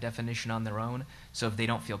up with that definition on their own. So if they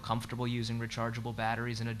don't feel comfortable using rechargeable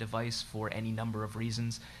batteries in a device for any number of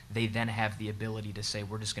reasons, they then have the ability to say,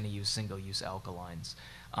 we're just going to use single-use alkalines.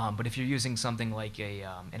 But if you're using something like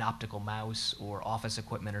an optical mouse or office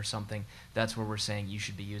equipment or something, that's where we're saying you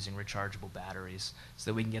should be using rechargeable batteries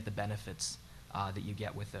so that we can get the benefits that you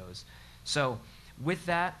get with those. So with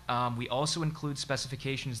that, we also include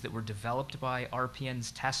specifications that were developed by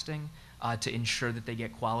RPN's testing to ensure that they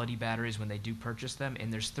get quality batteries when they do purchase them,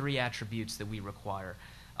 and there's three attributes that we require.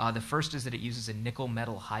 The first is that it uses a nickel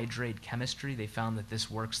metal hydride chemistry. They found that this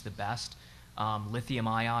works the best. Lithium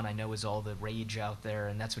ion, I know, is all the rage out there,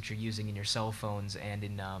 and that's what you're using in your cell phones and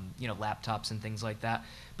in laptops and things like that.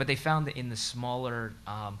 But they found that in the smaller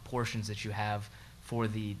portions that you have for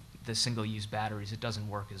the single-use batteries, it doesn't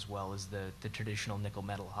work as well as the traditional nickel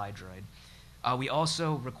metal hydride. We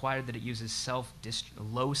also required that it uses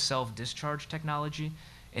low self-discharge technology,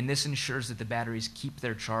 and this ensures that the batteries keep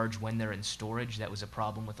their charge when they're in storage. That was a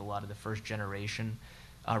problem with a lot of the first generation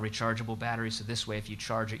rechargeable batteries. So this way, if you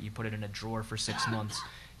charge it, you put it in a drawer for 6 months,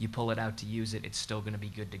 you pull it out to use it, it's still going to be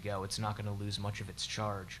good to go. It's not going to lose much of its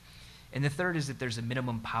charge. And the third is that there's a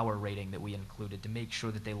minimum power rating that we included to make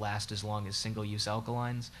sure that they last as long as single-use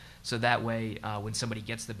alkalines. So that way, when somebody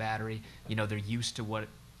gets the battery, they're used to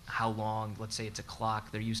how long, let's say it's a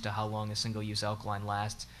clock, they're used to how long a single-use alkaline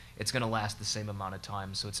lasts. It's going to last the same amount of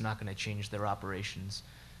time, so it's not going to change their operations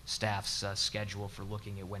staff's schedule for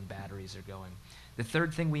looking at when batteries are going. The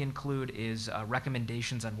third thing we include is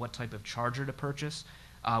recommendations on what type of charger to purchase.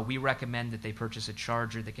 We recommend that they purchase a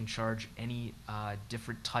charger that can charge any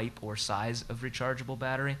different type or size of rechargeable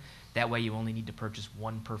battery. That way you only need to purchase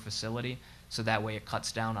one per facility, so that way it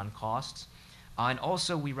cuts down on costs. And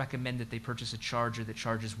also we recommend that they purchase a charger that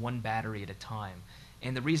charges one battery at a time.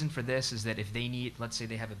 And the reason for this is that if they need, let's say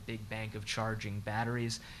they have a big bank of charging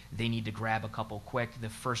batteries, they need to grab a couple quick. The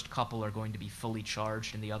first couple are going to be fully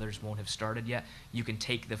charged and the others won't have started yet. You can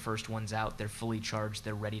take the first ones out, they're fully charged,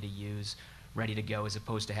 they're ready to use, ready to go, as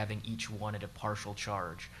opposed to having each one at a partial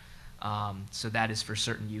charge. So that is for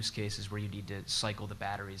certain use cases where you need to cycle the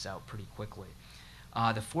batteries out pretty quickly.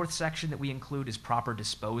 The fourth section that we include is proper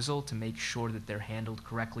disposal to make sure that they're handled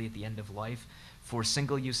correctly at the end of life. For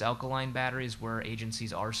single-use alkaline batteries, where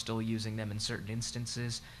agencies are still using them in certain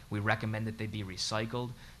instances, we recommend that they be recycled.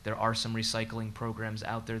 There are some recycling programs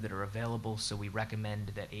out there that are available, so we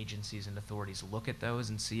recommend that agencies and authorities look at those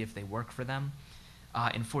and see if they work for them.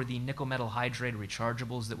 And for the nickel metal hydride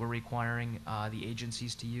rechargeables that we're requiring the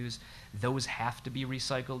agencies to use, those have to be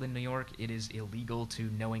recycled in New York. It is illegal to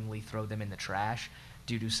knowingly throw them in the trash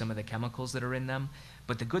due to some of the chemicals that are in them.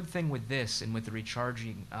 But the good thing with this and with the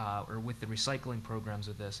recharging or with the recycling programs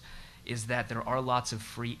with this is that there are lots of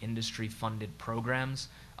free industry-funded programs.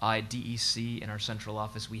 At DEC in our central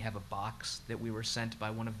office, we have a box that we were sent by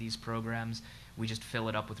one of these programs. We just fill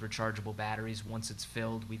it up with rechargeable batteries. Once it's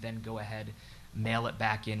filled, we then go ahead, mail it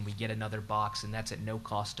back in, we get another box, and that's at no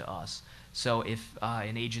cost to us. So if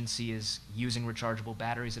an agency is using rechargeable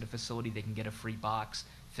batteries at a facility, they can get a free box,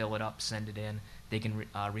 fill it up, send it in. They can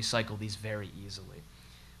recycle these very easily.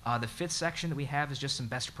 The fifth section that we have is just some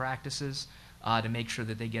best practices to make sure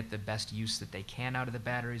that they get the best use that they can out of the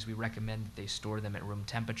batteries. We recommend that they store them at room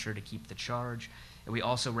temperature to keep the charge. And we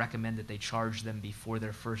also recommend that they charge them before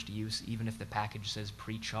their first use, even if the package says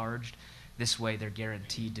pre-charged. This way they're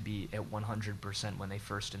guaranteed to be at 100% when they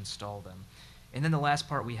first install them. And then the last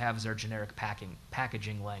part we have is our generic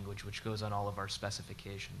packaging language, which goes on all of our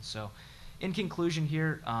specifications. So in conclusion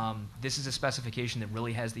here, this is a specification that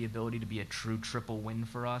really has the ability to be a true triple win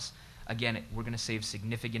for us. Again, we're going to save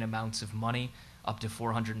significant amounts of money, up to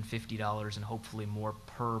 $450 and hopefully more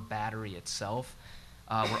per battery itself.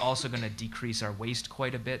 We're also going to decrease our waste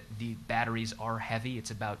quite a bit. The batteries are heavy.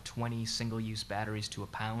 It's about 20 single-use batteries to a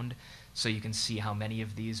pound. So you can see how many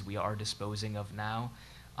of these we are disposing of now.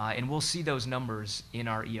 And we'll see those numbers in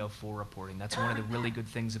our EO4 reporting. That's one of the really good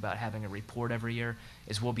things about having a report every year,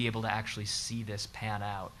 is we'll be able to actually see this pan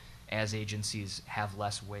out as agencies have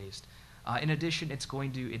less waste. In addition, it's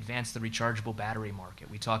going to advance the rechargeable battery market.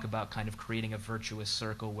 We talk about kind of creating a virtuous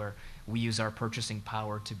circle where we use our purchasing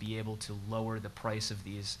power to be able to lower the price of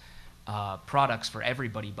these products for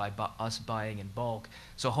everybody by us buying in bulk.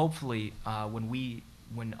 So hopefully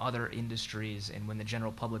when other industries and when the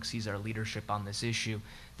general public sees our leadership on this issue,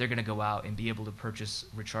 they're going to go out and be able to purchase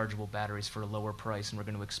rechargeable batteries for a lower price, and we're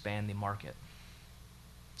going to expand the market.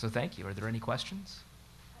 So thank you. Are there any questions?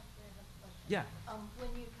 Actually, I have a question. Yeah. When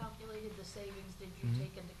you calculated the savings, did you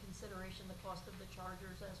take into consideration the cost of the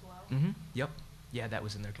chargers as well? Mm-hmm. Yep. Yeah, that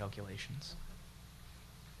was in their calculations.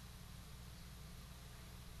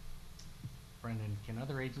 Brendan, can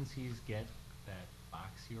other agencies get that box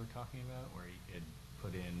you were talking about where you could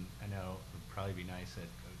put in, I know it would probably be nice at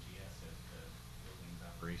OGS if the buildings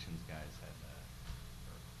operations guys had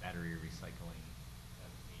battery recycling that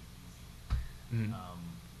was made easy. Mhm.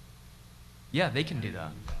 Yeah, they can do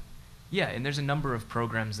that. Yeah, and there's a number of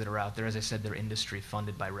programs that are out there. As I said, they're industry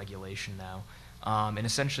funded by regulation now. And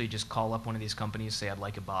essentially just call up one of these companies, say I'd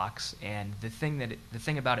like a box, and the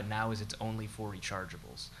thing about it now is it's only for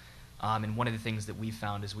rechargeables. And one of the things that we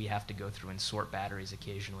found is we have to go through and sort batteries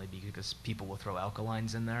occasionally because people will throw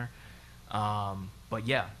alkalines in there. But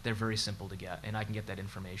yeah, they're very simple to get, and I can get that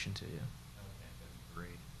information to you. Okay, that'd be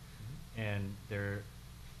great. And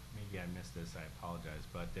maybe I missed this, I apologize,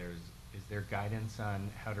 but is there guidance on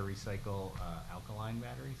how to recycle alkaline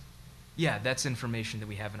batteries? Yeah, that's information that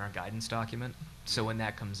we have in our guidance document. So when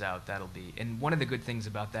that comes out, that'll be, and one of the good things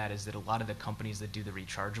about that is that a lot of the companies that do the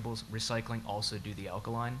rechargeables recycling also do the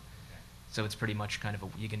alkaline. Okay. So it's pretty much kind of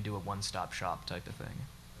you can do a one-stop shop type of thing.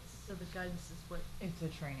 So the guidance is what? It's a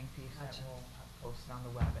training piece that Gotcha. we'll post on the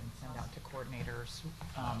web and send out to coordinators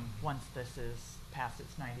once this is past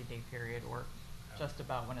its 90-day period, or just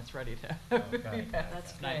about when it's ready to Okay. be passed.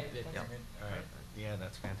 That's Ninety great. days. That's Yep. great. All right. Yeah,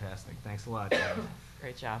 that's fantastic. Thanks a lot, John.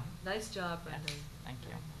 Great job. Nice job, Yes, Brendan. thank you.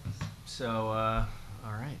 Very nice. So,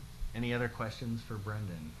 all right. Any other questions for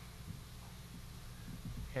Brendan?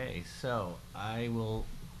 Okay, so I will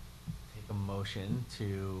take a motion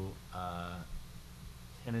to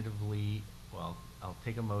I'll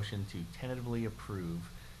take a motion to tentatively approve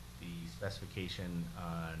the specification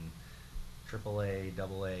on AAA,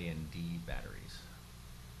 AA, and D batteries.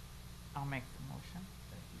 I'll make the motion.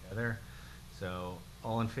 Thank you, Heather. So,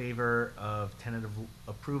 all in favor of tentative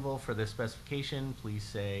approval for this specification, please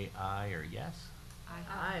say aye or yes.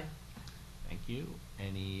 Aye. Thank you.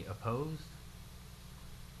 Any opposed?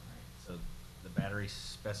 All right, so the battery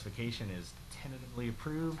specification is tentatively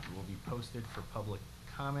approved, will be posted for public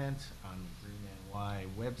comment on the Green NY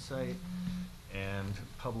website and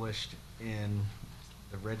published in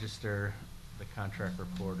the Register, the Contract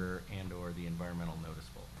Reporter, and/or the Environmental Notice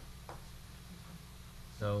Bulletin.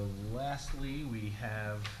 So lastly, we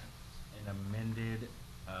have an amended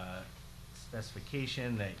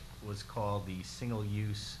specification that was called the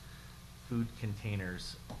single-use food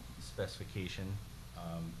containers specification.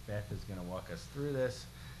 Beth is going to walk us through this,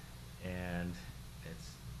 and it's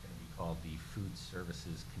going to be called the food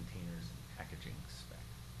services containers and packaging spec.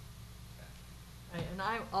 Beth. Right, and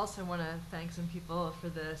I also want to thank some people for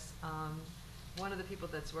this. One of the people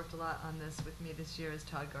that's worked a lot on this with me this year is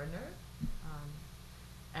Todd Gardner.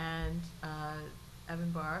 And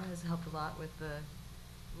Evan Barr has helped a lot with the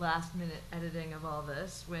last minute editing of all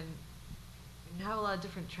this. When you have a lot of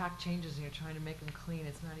different track changes and you're trying to make them clean,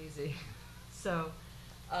 it's not easy. So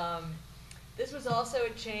this was also a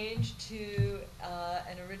change to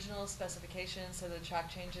an original specification, so the track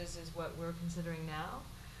changes is what we're considering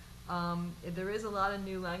now. There is a lot of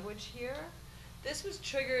new language here. This was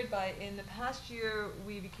triggered by, in the past year,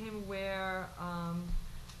 we became aware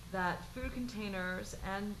that food containers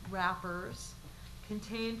and wrappers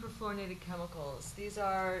contain perfluorinated chemicals. These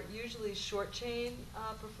are usually short chain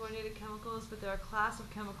perfluorinated chemicals, but there are a class of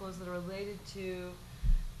chemicals that are related to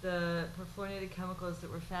the perfluorinated chemicals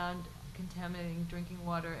that were found contaminating drinking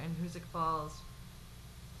water in Hoosick Falls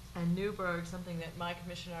and Newburgh, something that my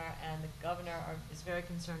commissioner and the governor is very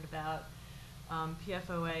concerned about.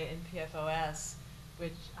 PFOA and PFOS,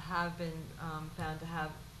 which have been found to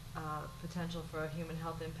have potential for human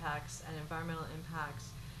health impacts and environmental impacts.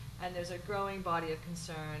 And there's a growing body of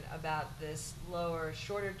concern about this lower,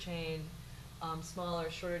 shorter chain, smaller,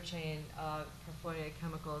 shorter chain perfluorinated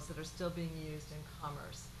chemicals that are still being used in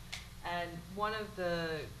commerce. And one of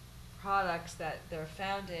the products that they're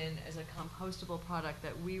found in is a compostable product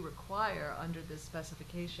that we require under this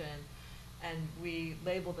specification, and we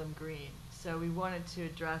label them green. So we wanted to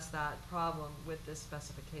address that problem with this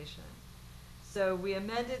specification. So we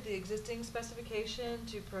amended the existing specification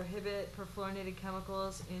to prohibit perfluorinated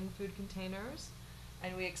chemicals in food containers,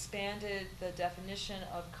 and we expanded the definition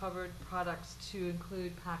of covered products to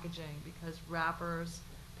include packaging, because wrappers,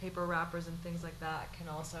 paper wrappers and things like that can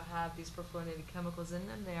also have these perfluorinated chemicals in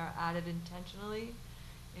them. They are added intentionally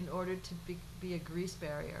in order to be a grease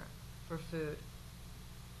barrier for food.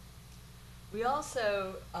 We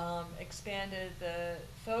also expanded the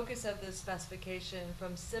focus of this specification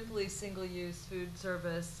from simply single-use food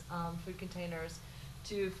service food containers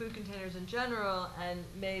to food containers in general, and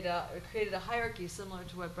created a hierarchy similar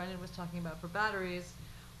to what Brendan was talking about for batteries,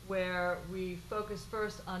 where we focus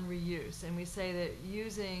first on reuse, and we say that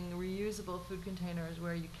using reusable food containers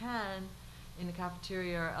where you can in the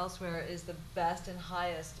cafeteria or elsewhere is the best and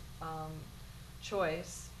highest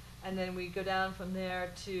choice. And then we go down from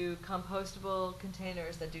there to compostable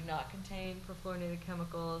containers that do not contain perfluorinated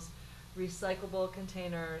chemicals, recyclable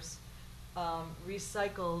containers,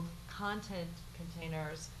 recycled content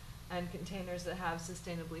containers, and containers that have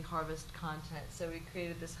sustainably harvested content. So we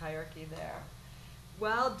created this hierarchy there.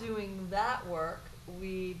 While doing that work,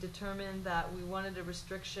 we determined that we wanted a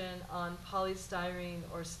restriction on polystyrene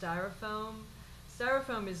or styrofoam.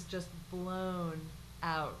 Styrofoam is just blown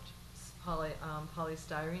out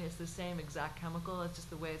polystyrene. It's the same exact chemical, it's just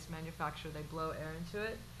the way it's manufactured, they blow air into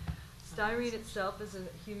it. Styrene itself is a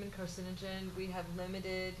human carcinogen. We have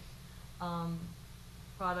limited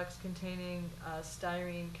products containing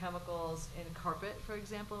styrene chemicals in carpet, for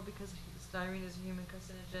example, because styrene is a human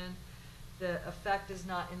carcinogen. The effect is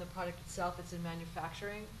not in the product itself, it's in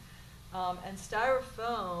manufacturing. And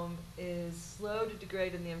styrofoam is slow to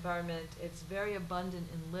degrade in the environment. It's very abundant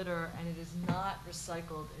in litter, and it is not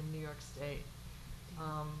recycled in New York State.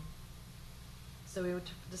 So we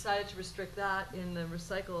decided to restrict that in the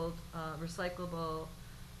recyclable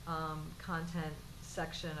content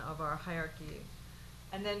section of our hierarchy.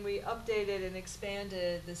 And then we updated and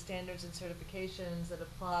expanded the standards and certifications that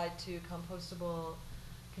apply to compostable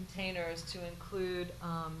containers to include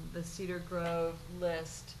the Cedar Grove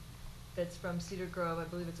list. That's from Cedar Grove, I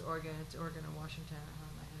believe it's Oregon or Washington, I don't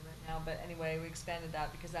have my head right now, but anyway, we expanded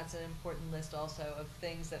that because that's an important list also of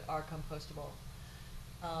things that are compostable.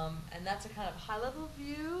 And that's a kind of high-level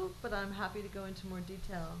view, but I'm happy to go into more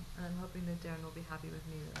detail, and I'm hoping that Darren will be happy with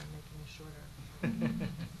me that I'm making it shorter.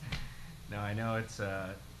 No, I know it's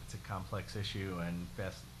a complex issue, and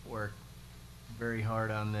Beth worked very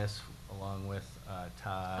hard on this along with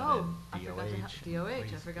Todd Oh, I and forgot to, DOH. I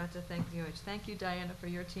forgot to thank DOH. Thank you, Diana, for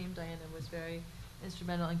your team. Diana was very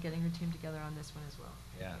instrumental in getting her team together on this one as well.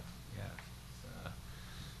 Yeah, yeah.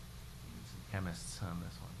 Need some chemists on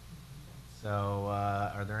this one. So,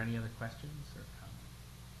 are there any other questions or comments?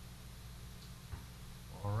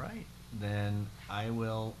 All right, then I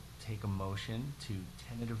will take a motion to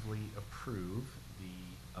tentatively approve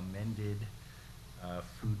the amended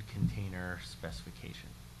food container specification.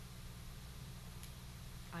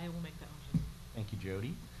 I will make that motion. Thank you,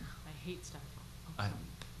 Jody. I hate styrofoam. Oh, I- sorry.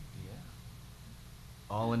 Yeah.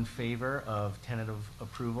 All in favor of tentative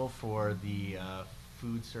approval for the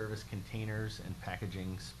food service containers and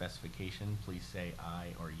packaging specification, please say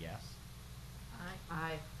aye or yes.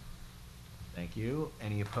 Aye. Thank you.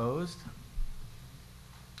 Any opposed?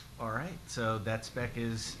 All right, so that spec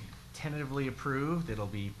is tentatively approved. It'll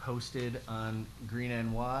be posted on Green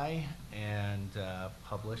NY and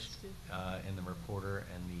published in the Reporter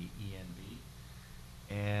and the ENB.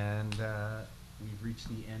 And we've reached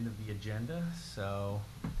the end of the agenda, so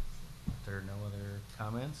if there are no other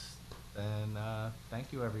comments, then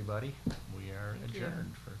thank you, everybody. We are Thank you.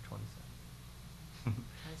 adjourned for 27.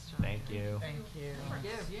 Nice job. Thank you. Thank you.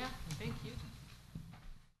 Yeah, thank you.